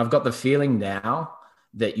 And I've got the feeling now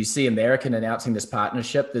that you see American announcing this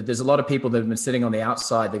partnership, that there's a lot of people that have been sitting on the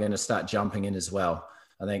outside. They're going to start jumping in as well.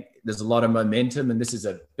 I think there's a lot of momentum, and this is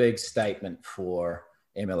a big statement for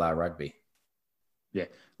MLR rugby. Yeah.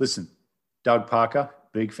 Listen, Doug Parker,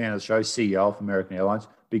 big fan of the show, CEO of American Airlines,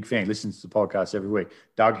 big fan, listens to the podcast every week.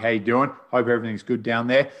 Doug, how you doing? Hope everything's good down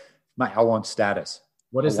there. Mate, I want status.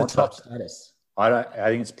 What is the top status? I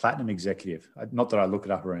think it's platinum executive. Not that I look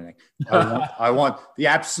it up or anything. I want the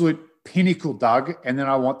absolute pinnacle, Doug, and then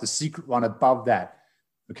I want the secret one above that.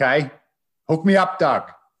 Okay? Hook me up, Doug.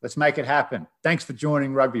 Let's make it happen. Thanks for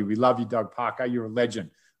joining rugby. We love you, Doug Parker. You're a legend.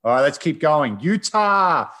 All right, let's keep going.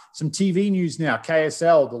 Utah, some TV news now.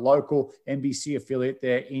 KSL, the local NBC affiliate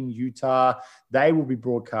there in Utah, they will be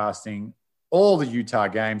broadcasting all the Utah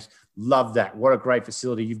games. Love that. What a great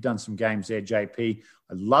facility. You've done some games there, JP.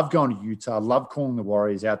 I love going to Utah. Love calling the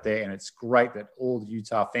Warriors out there. And it's great that all the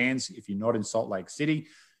Utah fans, if you're not in Salt Lake City,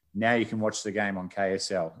 now you can watch the game on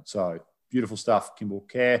KSL. So beautiful stuff. Kimball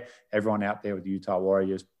Kerr, everyone out there with the Utah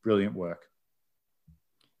Warriors. Brilliant work.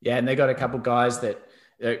 Yeah, and they got a couple guys that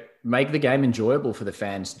make the game enjoyable for the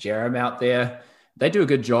fans. Jerem out there. They do a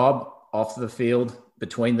good job off the field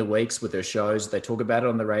between the weeks with their shows. They talk about it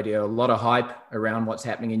on the radio. A lot of hype around what's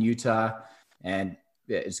happening in Utah. And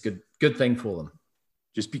yeah, it's a good thing for them.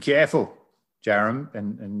 Just be careful, Jerem,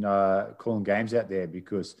 and calling games out there,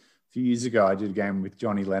 because a few years ago I did a game with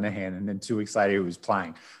Johnny Lenahan, and then 2 weeks later he was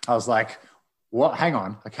playing. I was like, what? Hang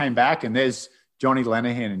on. I came back and there's Johnny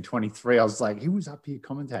Lenahan in 23. I was like, he was up here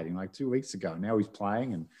commentating like 2 weeks ago. Now he's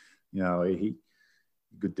playing, and he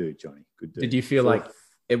good dude, Johnny. Good dude. Did you feel like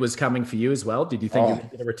it was coming for you as well? Did you think you were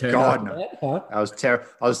going to return? God, no. Huh? I was terrible.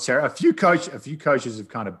 A few coaches have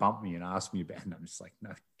kind of bumped me and asked me about it, and I'm just like,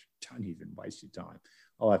 no, don't even waste your time.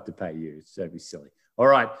 I'll have to pay you. So be silly. All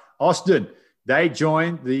right. Austin, they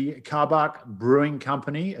joined the Karbach Brewing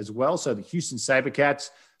Company as well. So the Houston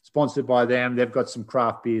Sabercats, sponsored by them. They've got some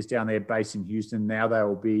craft beers down there based in Houston. Now they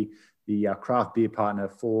will be the craft beer partner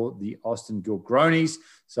for the Austin Gilgronis.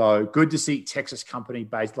 So good to see Texas company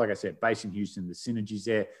based, like I said, based in Houston. The synergies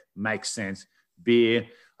there makes sense. beer.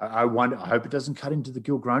 I wonder. I hope it doesn't cut into the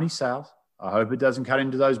Gilgroni sales. I hope it doesn't cut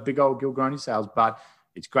into those big old Gilgroni sales. But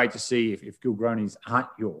it's great to see if Gilgronis aren't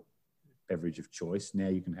your beverage of choice, now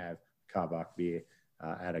you can have Karbach beer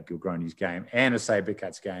at a Gilgroni's game and a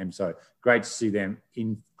Sabercats game. So great to see them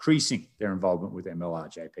increasing their involvement with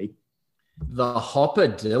MLR, JP. The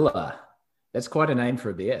Hopadilla. That's quite a name for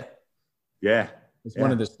a beer. Yeah. It's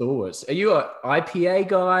one of the stalwarts. Are you an IPA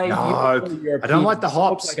guy? No, I don't like the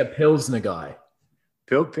hops. Like a Pilsner guy.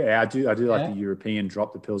 I do like the European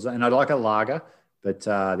drop, the Pilsner, and I like a lager, but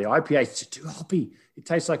the IPA is too hoppy. It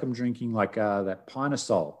tastes like I'm drinking like that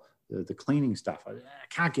Pinosol, the cleaning stuff. I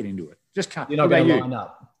can't get into it. Just can't. You're not going to line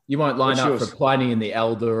up. You won't line up for Pliny and the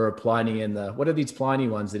Elder or Pliny and the, what are these Pliny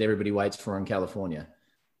ones that everybody waits for in California?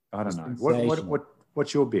 I don't know.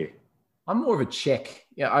 What's your beer? I'm more of a Czech.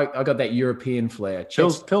 Yeah, I got that European flair.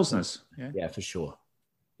 Pilsners. Yeah, for sure.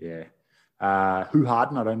 Yeah.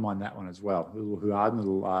 Hoegaarden, I don't mind that one as well. A little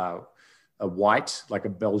Hoegaarden, a white, like a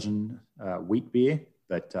Belgian wheat beer,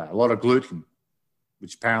 but a lot of gluten,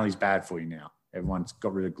 which apparently is bad for you now. Everyone's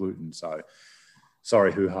got rid of gluten, so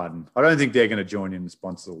sorry, Hoegaarden. I don't think they're going to join in and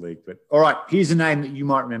sponsor the league. But all right, here's a name that you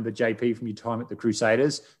might remember, JP, from your time at the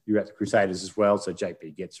Crusaders. You were at the Crusaders as well, so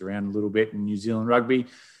JP gets around a little bit in New Zealand rugby.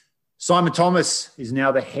 Simon Thomas is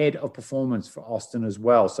now the head of performance for Austin as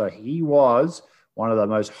well. So he was one of the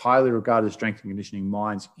most highly regarded strength and conditioning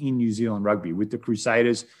minds in New Zealand rugby with the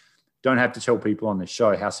Crusaders. Don't have to tell people on this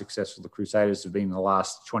show how successful the Crusaders have been in the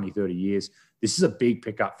last 20, 30 years. This is a big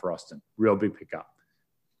pickup for Austin, real big pickup.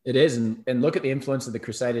 It is. And look at the influence of the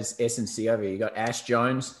Crusaders S&C over here. You got Ash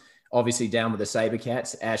Jones, obviously down with the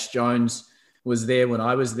Sabercats. Ash Jones was there when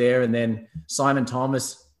I was there. And then Simon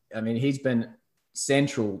Thomas, I mean, he's been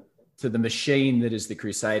central to the machine that is the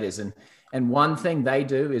Crusaders. And one thing they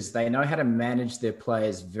do is they know how to manage their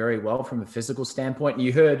players very well from a physical standpoint.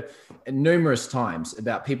 You heard numerous times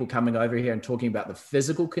about people coming over here and talking about the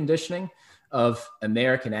physical conditioning of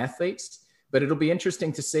American athletes, but it'll be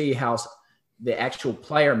interesting to see how the actual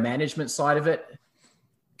player management side of it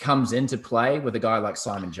comes into play with a guy like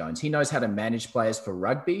Simon Jones. He knows how to manage players for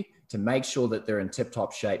rugby to make sure that they're in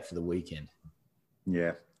tip-top shape for the weekend.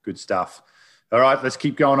 Yeah, good stuff. All right, let's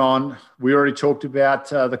keep going on. We already talked about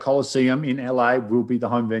the Coliseum in LA will be the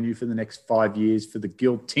home venue for the next 5 years for the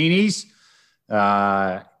Giltinis.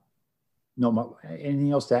 Not much, anything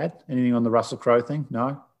else to add? Anything on the Russell Crowe thing?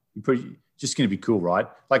 No? Just going to be cool, right?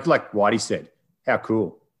 Like Whitey said, how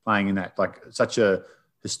cool playing in that, like such a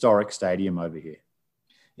historic stadium over here.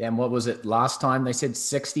 Yeah, and what was it last time? They said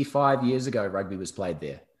 65 years ago rugby was played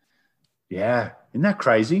there. Yeah, isn't that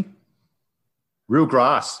crazy? Real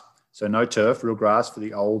grass. So no turf, real grass for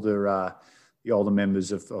the older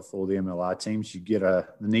members of all the MLR teams. You get the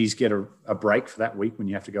knees get a break for that week when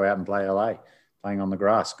you have to go out and play LA, playing on the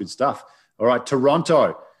grass. Good stuff. All right,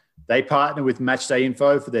 Toronto. They partner with Matchday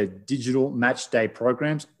Info for their digital matchday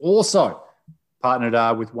programs. Also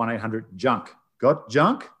partnered with 1-800-JUNK. Got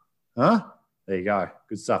junk? Huh? There you go.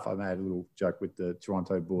 Good stuff. I made a little joke with the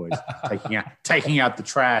Toronto boys taking out the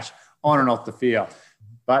trash on and off the field.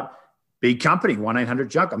 But big company,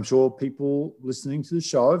 1-800-JUNK. I'm sure people listening to the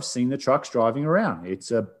show have seen the trucks driving around.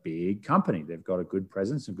 It's a big company. They've got a good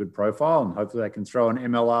presence and good profile, and hopefully they can throw an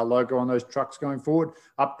MLR logo on those trucks going forward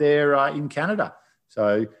up there in Canada.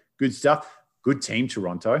 So good stuff. Good team,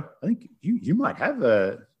 Toronto. I think you might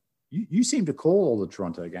have you seem to call all the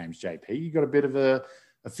Toronto games, JP. You got a bit of a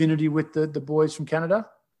affinity with the boys from Canada?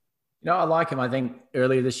 You know, I like him. I think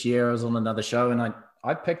earlier this year I was on another show and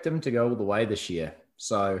I picked him to go all the way this year.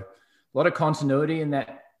 So a lot of continuity in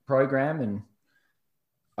that program, and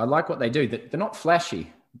I like what they do. They're not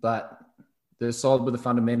flashy, but they're solid with the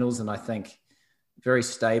fundamentals, and I think very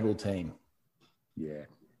stable team. Yeah.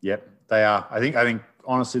 Yep, they are. I think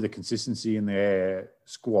honestly the consistency in their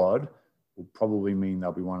squad will probably mean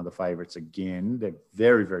they'll be one of the favorites again. They're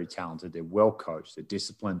very, very talented. They're well coached. They're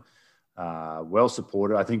disciplined, well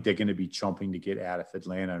supported. I think they're going to be chomping to get out of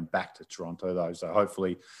Atlanta and back to Toronto, though. So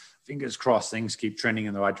hopefully, fingers crossed, things keep trending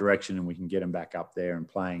in the right direction and we can get them back up there and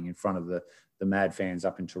playing in front of the Mad fans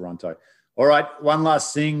up in Toronto. All right, one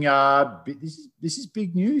last thing. This is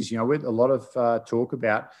big news. You know, with a lot of talk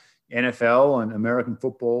about NFL and American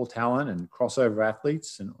football talent and crossover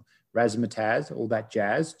athletes and razzmatazz, all that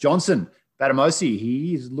jazz. Johnson Batamosi,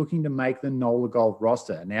 he is looking to make the NOLA Golf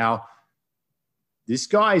roster. Now, this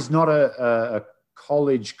guy is not a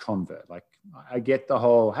college convert. Like, I get the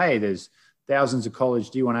whole, hey, there's thousands of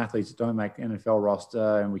college D1 athletes that don't make the NFL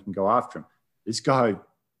roster and we can go after him. This guy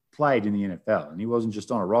played in the NFL, and he wasn't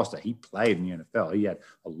just on a roster. He played in the NFL. He had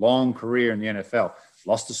a long career in the NFL,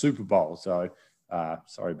 lost the Super Bowl. So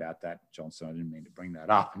Sorry about that, Johnson. I didn't mean to bring that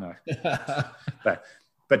up. No,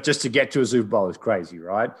 but just to get to a Super Bowl is crazy,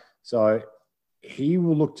 right? So he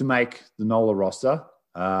will look to make the NOLA roster.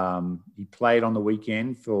 He played on the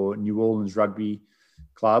weekend for New Orleans Rugby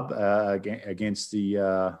Club against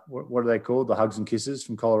the what are they called? The Hugs and Kisses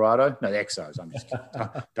from Colorado? No, the Exos. I'm just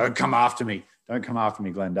kidding. Don't come after me. Don't come after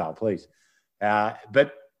me, Glendale, please.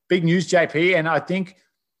 But big news, JP, and I think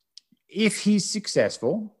if he's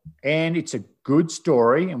successful and it's a good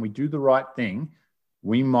story and we do the right thing,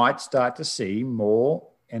 we might start to see more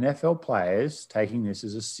NFL players taking this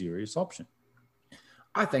as a serious option.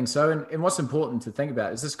 I think so. And what's important to think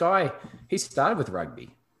about is this guy, he started with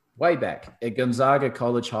rugby way back at Gonzaga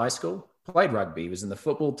College High School, played rugby, he was in the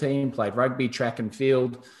football team, played rugby, track and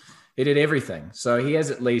field. He did everything. So he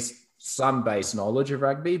has at least some base knowledge of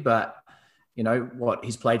rugby, but you know what?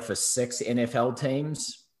 He's played for 6 NFL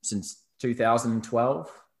teams since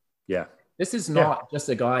 2012. Yeah. This is not just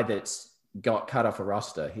a guy that's got cut off a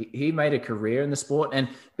roster. He made a career in the sport, and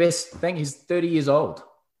best thing, he's 30 years old.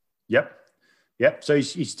 Yep. So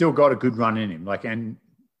he's still got a good run in him. And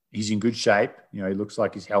he's in good shape. You know, he looks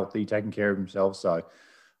like he's healthy, taking care of himself. So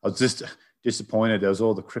I was just disappointed. There was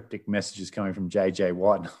all the cryptic messages coming from JJ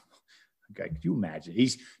Watt. Okay, could you imagine?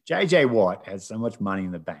 JJ Watt has so much money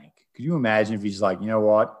in the bank. Could you imagine if he's like, you know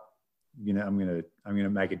what? You know, I'm gonna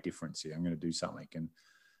make a difference here. I'm gonna do something. And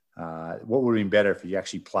what would have been better if he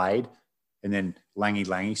actually played and then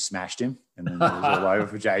Langy smashed him and then it was all over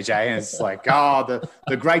for JJ. And it's like,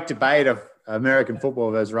 the great debate of American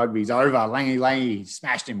football versus rugby is over. Langy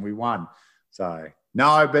smashed him. We won. So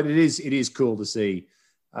no, but it is cool to see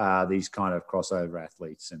these kind of crossover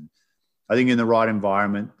athletes. And I think in the right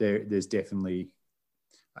environment, there's definitely.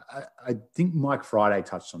 I think Mike Friday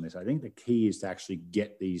touched on this. I think the key is to actually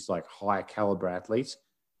get these like higher caliber athletes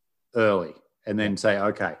early, and then say,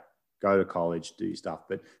 okay, go to college, do your stuff.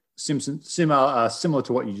 But similar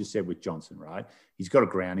to what you just said with Johnson, right? He's got a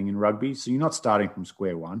grounding in rugby, so you're not starting from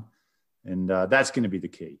square one. And that's going to be the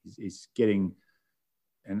key is getting,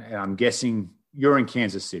 and I'm guessing you're in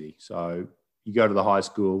Kansas City. So you go to the high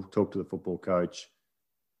school, talk to the football coach,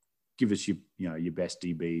 give us your best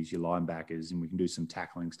DBs, your linebackers, and we can do some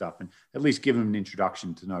tackling stuff and at least give them an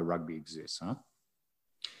introduction to know rugby exists, huh?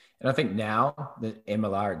 And I think now that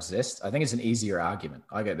MLR exists, I think it's an easier argument.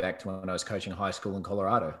 I go back to when I was coaching high school in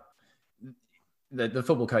Colorado. The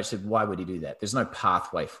football coach said, why would he do that? There's no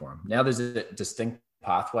pathway for him. Now there's a distinct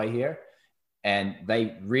pathway here. And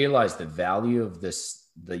they realize the value of this,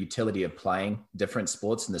 the utility of playing different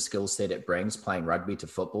sports and the skill set it brings, playing rugby to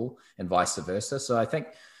football and vice versa. So I think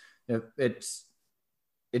it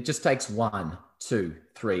just takes 1, 2,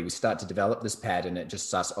 3. We start to develop this pattern. It just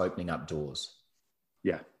starts opening up doors.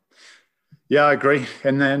 Yeah, I agree.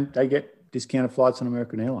 And then they get discounted flights on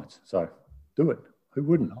American Airlines. So do it. Who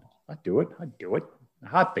wouldn't? I'd do it. A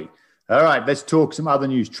heartbeat. All right, let's talk some other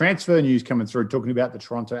news. Transfer news coming through, talking about the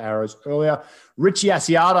Toronto Arrows earlier. Richie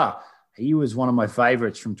Asiata, he was one of my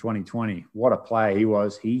favourites from 2020. What a player he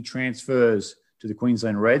was. He transfers to the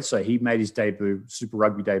Queensland Reds, so he made his debut, Super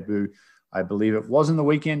Rugby debut. I believe it wasn't the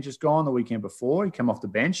weekend just gone, the weekend before. He came off the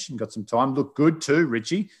bench and got some time. Looked good too,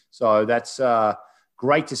 Richie. So that's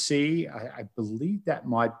great to see. I believe that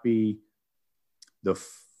might be the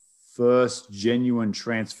first genuine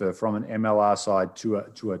transfer from an MLR side to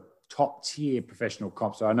a top tier professional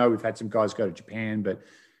comp. So I know we've had some guys go to Japan, but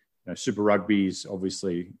Super Rugby is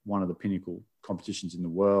obviously one of the pinnacle competitions in the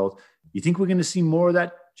world. You think we're going to see more of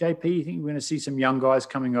that, JP? You think we're going to see some young guys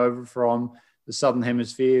coming over from the Southern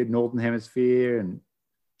Hemisphere, Northern Hemisphere, and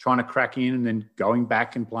trying to crack in and then going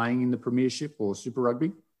back and playing in the Premiership or Super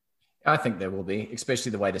Rugby? I think there will be,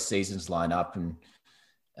 especially the way the seasons line up. And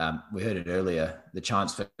we heard it earlier, the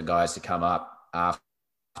chance for guys to come up after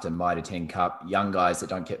Mitre 10 Cup, young guys that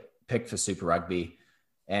don't get picked for Super Rugby,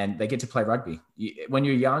 and they get to play rugby. When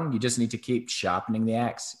you're young, you just need to keep sharpening the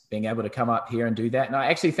axe, being able to come up here and do that. And I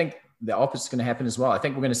actually think the opposite is going to happen as well. I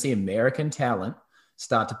think we're going to see American talent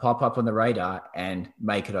start to pop up on the radar and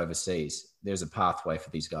make it overseas. There's a pathway for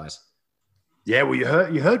these guys. Yeah, well, you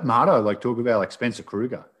heard Marto talk about Spencer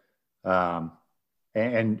Kruger and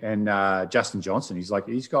Justin Johnson. He's like,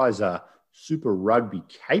 these guys are Super Rugby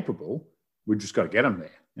capable. We've just got to get them there.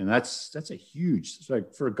 And that's a huge, so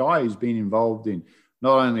for a guy who's been involved in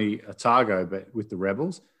not only Otago, but with the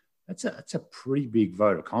Rebels, that's a pretty big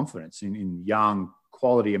vote of confidence in young,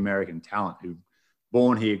 quality American talent who've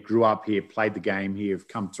born here, grew up here, played the game here, have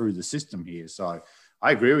come through the system here. So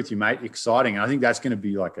I agree with you, mate. Exciting. And I think that's going to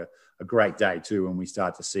be a great day too when we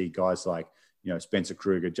start to see guys like, Spencer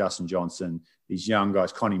Kruger, Justin Johnson, these young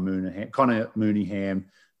guys, Connor Mooneyham,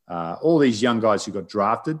 all these young guys who got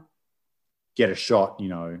drafted. get a shot,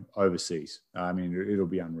 overseas. I mean, it'll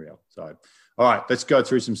be unreal. So, all right, let's go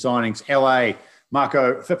through some signings. LA,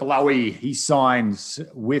 Marco Fepalawi, he signs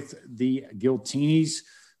with the Giltinis,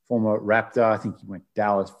 former Raptor. I think he went to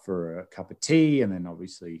Dallas for a cup of tea and then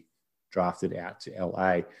obviously drafted out to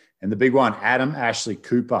LA. And the big one, Adam Ashley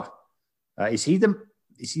Cooper. Is he the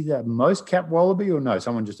most capped Wallaby or no?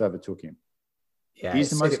 Someone just overtook him. Yeah, he's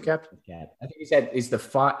the most capped. I think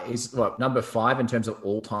he's number 5 in terms of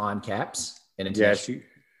all-time caps. Yes.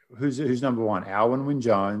 Who's number 1? Alwyn Wynne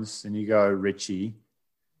Jones. Then you go Richie.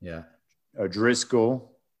 Yeah.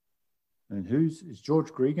 O'Driscoll. And is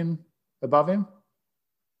George Gregan above him?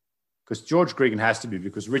 Because George Gregan has to be,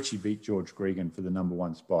 because Richie beat George Gregan for the number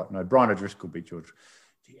 1 spot. No, Brian O'Driscoll beat George.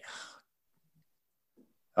 Yeah.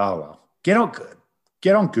 Oh, well. Get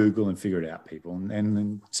on Google and figure it out, people, and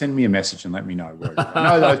then send me a message and let me know where it is.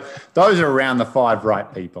 I know those are around the 5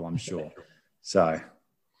 right people, I'm sure. So,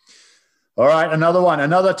 all right,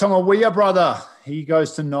 another Tonga brother. He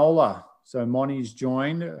goes to NOLA. So Moni's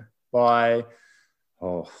joined by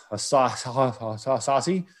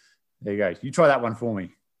Asasi. There you go. You try that one for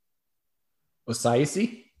me.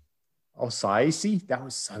 Osaisi? That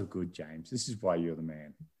was so good, James. This is why you're the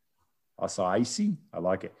man. Osaisi? I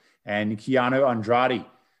like it. And Keanu Andrade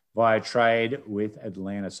via trade with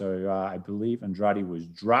Atlanta. So I believe Andrade was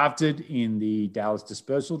drafted in the Dallas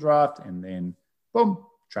dispersal draft and then, boom,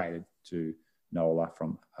 traded to NOLA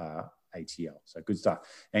from ATL. So good stuff.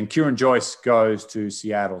 And Kieran Joyce goes to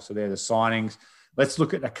Seattle. So they're the signings. Let's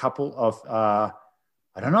look at a couple of, I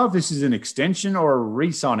don't know if this is an extension or a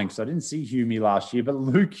re-signing, because I didn't see Hume last year, but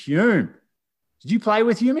Luke Hume. Did you play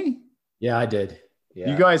with Hume? Yeah, I did.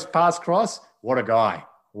 Yeah. You guys pass cross? What a guy.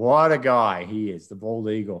 What a guy he is, the bald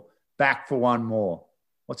eagle. Back for one more.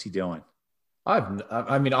 What's he doing?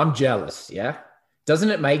 I'm jealous, yeah?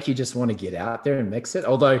 Doesn't it make you just want to get out there and mix it?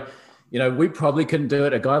 Although, we probably couldn't do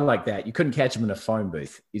it. A guy like that, you couldn't catch him in a phone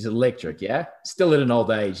booth. He's electric, yeah? Still at an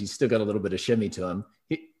old age. He's still got a little bit of shimmy to him.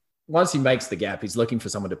 Once he makes the gap, he's looking for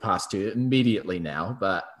someone to pass to immediately now,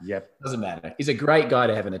 but doesn't matter. He's a great guy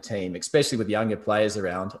to have in a team, especially with younger players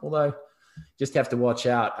around, although just have to watch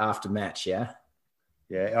out after match, yeah?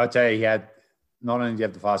 Yeah, I'll tell you, he had not only did he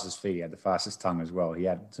have the fastest feet, he had the fastest tongue as well. He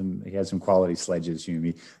had some quality sledges,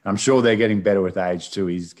 Hume. I'm sure they're getting better with age too.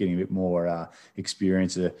 He's getting a bit more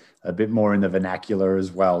experience, a bit more in the vernacular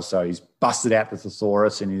as well. So he's busted out the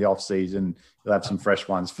thesaurus in the off season. He'll have some fresh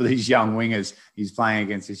ones for these young wingers he's playing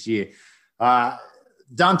against this year.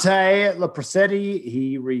 Dante Lepresetti,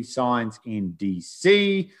 he re-signs in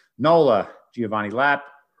DC. NOLA, Giovanni Lapp,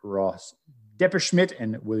 Ross Depperschmidt,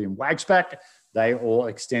 and William Wagsback. They all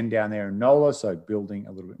extend down there in NOLA, so building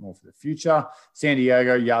a little bit more for the future. San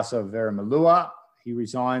Diego, Yasa Veramalua, he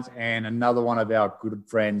resigns. And another one of our good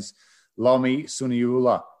friends, Lomi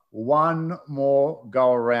Suniula. One more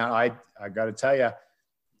go around. I got to tell you,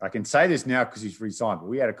 I can say this now because he's resigned, but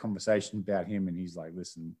we had a conversation about him and he's like,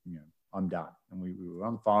 listen, I'm done. And we were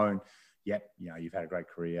on the phone. Yep, you've had a great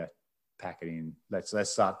career. Pack it in. Let's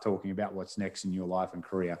start talking about what's next in your life and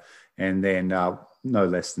career. And then no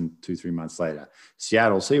less than 2-3 months later,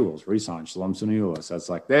 Seattle Seawolves re-signed Shalom Suniula. So it's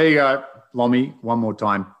like, there you go, Lomi, one more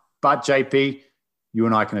time. But JP, you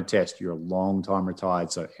and I can attest, you're a long time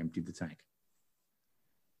retired, so empty the tank.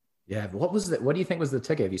 Yeah, what was that? What do you think was the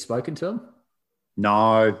ticket? Have you spoken to him?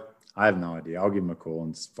 No, I have no idea. I'll give him a call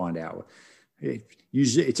and find out.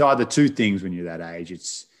 Usually it's either two things when you're that age.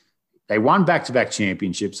 They won back-to-back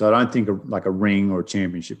championships, so I don't think a ring or a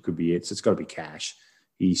championship could be it. So it's got to be cash.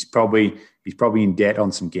 He's probably in debt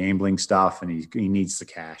on some gambling stuff, and he needs the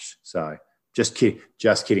cash. So just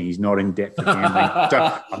kidding. He's not in debt for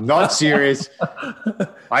gambling. I'm not serious.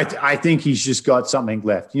 I think he's just got something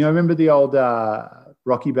left. Remember the old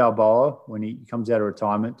Rocky Balboa when he comes out of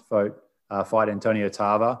retirement to fight Antonio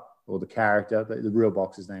Tarver, or the character, the real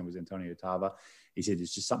boxer's name was Antonio Tarver. He said,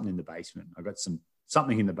 "It's just something in the basement. I got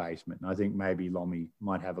something in the basement." And I think maybe Lomi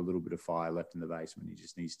might have a little bit of fire left in the basement. He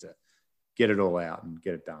just needs to get it all out and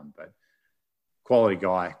get it done. But quality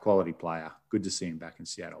guy, quality player. Good to see him back in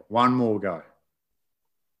Seattle. One more go.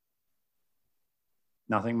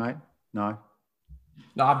 Nothing, mate? No,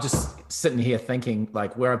 I'm just sitting here thinking,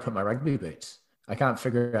 like, where I put my rugby boots. I can't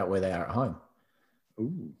figure out where they are at home.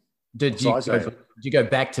 Ooh. Did you go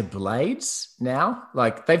back to Blades now?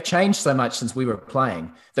 Like, they've changed so much since we were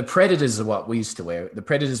playing. The Predators are what we used to wear. The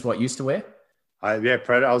Predators what used to wear?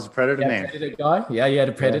 Predator. I was a Predator man. Predator guy. Yeah, you had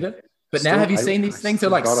a Predator. Yeah. But now, have you seen these things? They're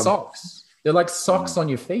like socks. They're like socks on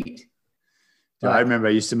your feet. I remember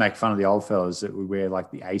I used to make fun of the old fellas that would wear like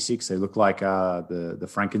the Asics. They look like the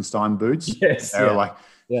Frankenstein boots. Yes. They were like,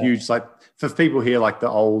 huge, like for people here, like the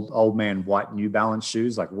old man white New Balance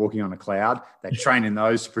shoes, like walking on a cloud. They train in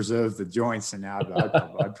those to preserve the joints, and now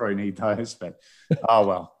I'd probably need those. But oh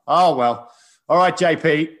well. All right,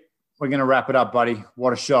 JP, we're going to wrap it up, buddy.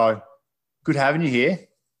 What a show! Good having you here.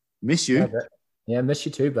 Miss you. Yeah, miss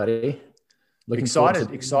you too, buddy. Excited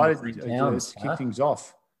to kick things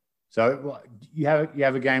off. So you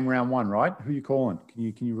have a game round one, right? Who are you calling?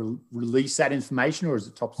 Can you release that information, or is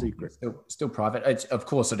it top secret? Still private. Of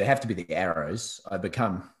course, it'd have to be the Arrows. I've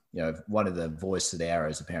become one of the voice of the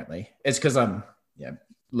Arrows. Apparently, it's because I'm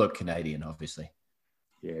look Canadian, obviously.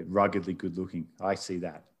 Yeah, ruggedly good looking. I see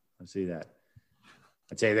that. I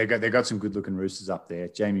tell you, they got some good looking roosters up there.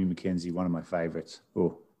 Jamie McKenzie, one of my favorites.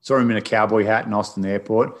 Oh, saw him in a cowboy hat in Austin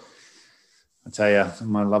Airport. I tell you,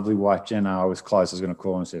 my lovely wife, Jenna, I was close. I was going to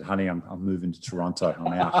call her and said, honey, I'm moving to Toronto.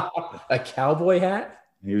 I'm out. A cowboy hat?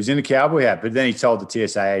 He was in a cowboy hat, but then he told the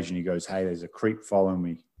TSA agent, he goes, hey, there's a creep following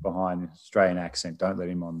me behind an Australian accent. Don't let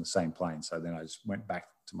him on the same plane. So then I just went back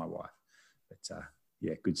to my wife. But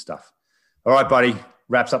good stuff. All right, buddy.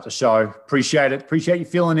 Wraps up the show. Appreciate it. Appreciate you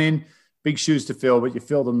filling in. Big shoes to fill, but you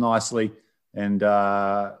filled them nicely. And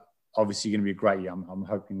obviously going to be a great year. I'm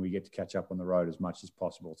hoping we get to catch up on the road as much as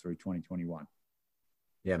possible through 2021.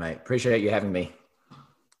 Yeah, mate. Appreciate you having me.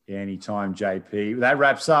 Anytime, JP. That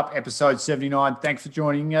wraps up episode 79. Thanks for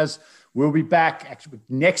joining us. We'll be back actually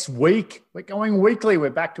next week. We're going weekly. We're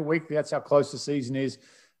back to weekly. That's how close the season is.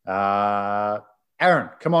 Aaron,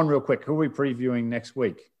 come on real quick. Who are we previewing next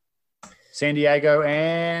week? San Diego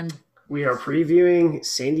and... We are previewing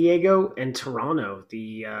San Diego and Toronto,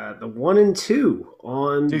 the 1 and 2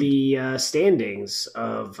 on the standings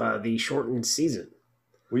of the shortened season.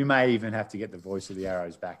 We may even have to get the voice of the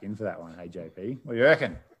Arrows back in for that one. Hey, JP, what do you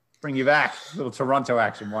reckon? Bring you back. A little Toronto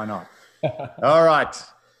action. Why not? All right.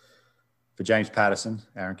 For James Patterson,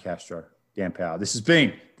 Aaron Castro, Dan Power, this has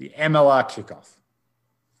been the MLR Kickoff.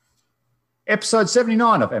 Episode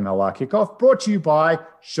 79 of MLR Kickoff, brought to you by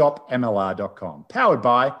shopmlr.com, powered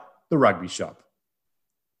by The Rugby Shop.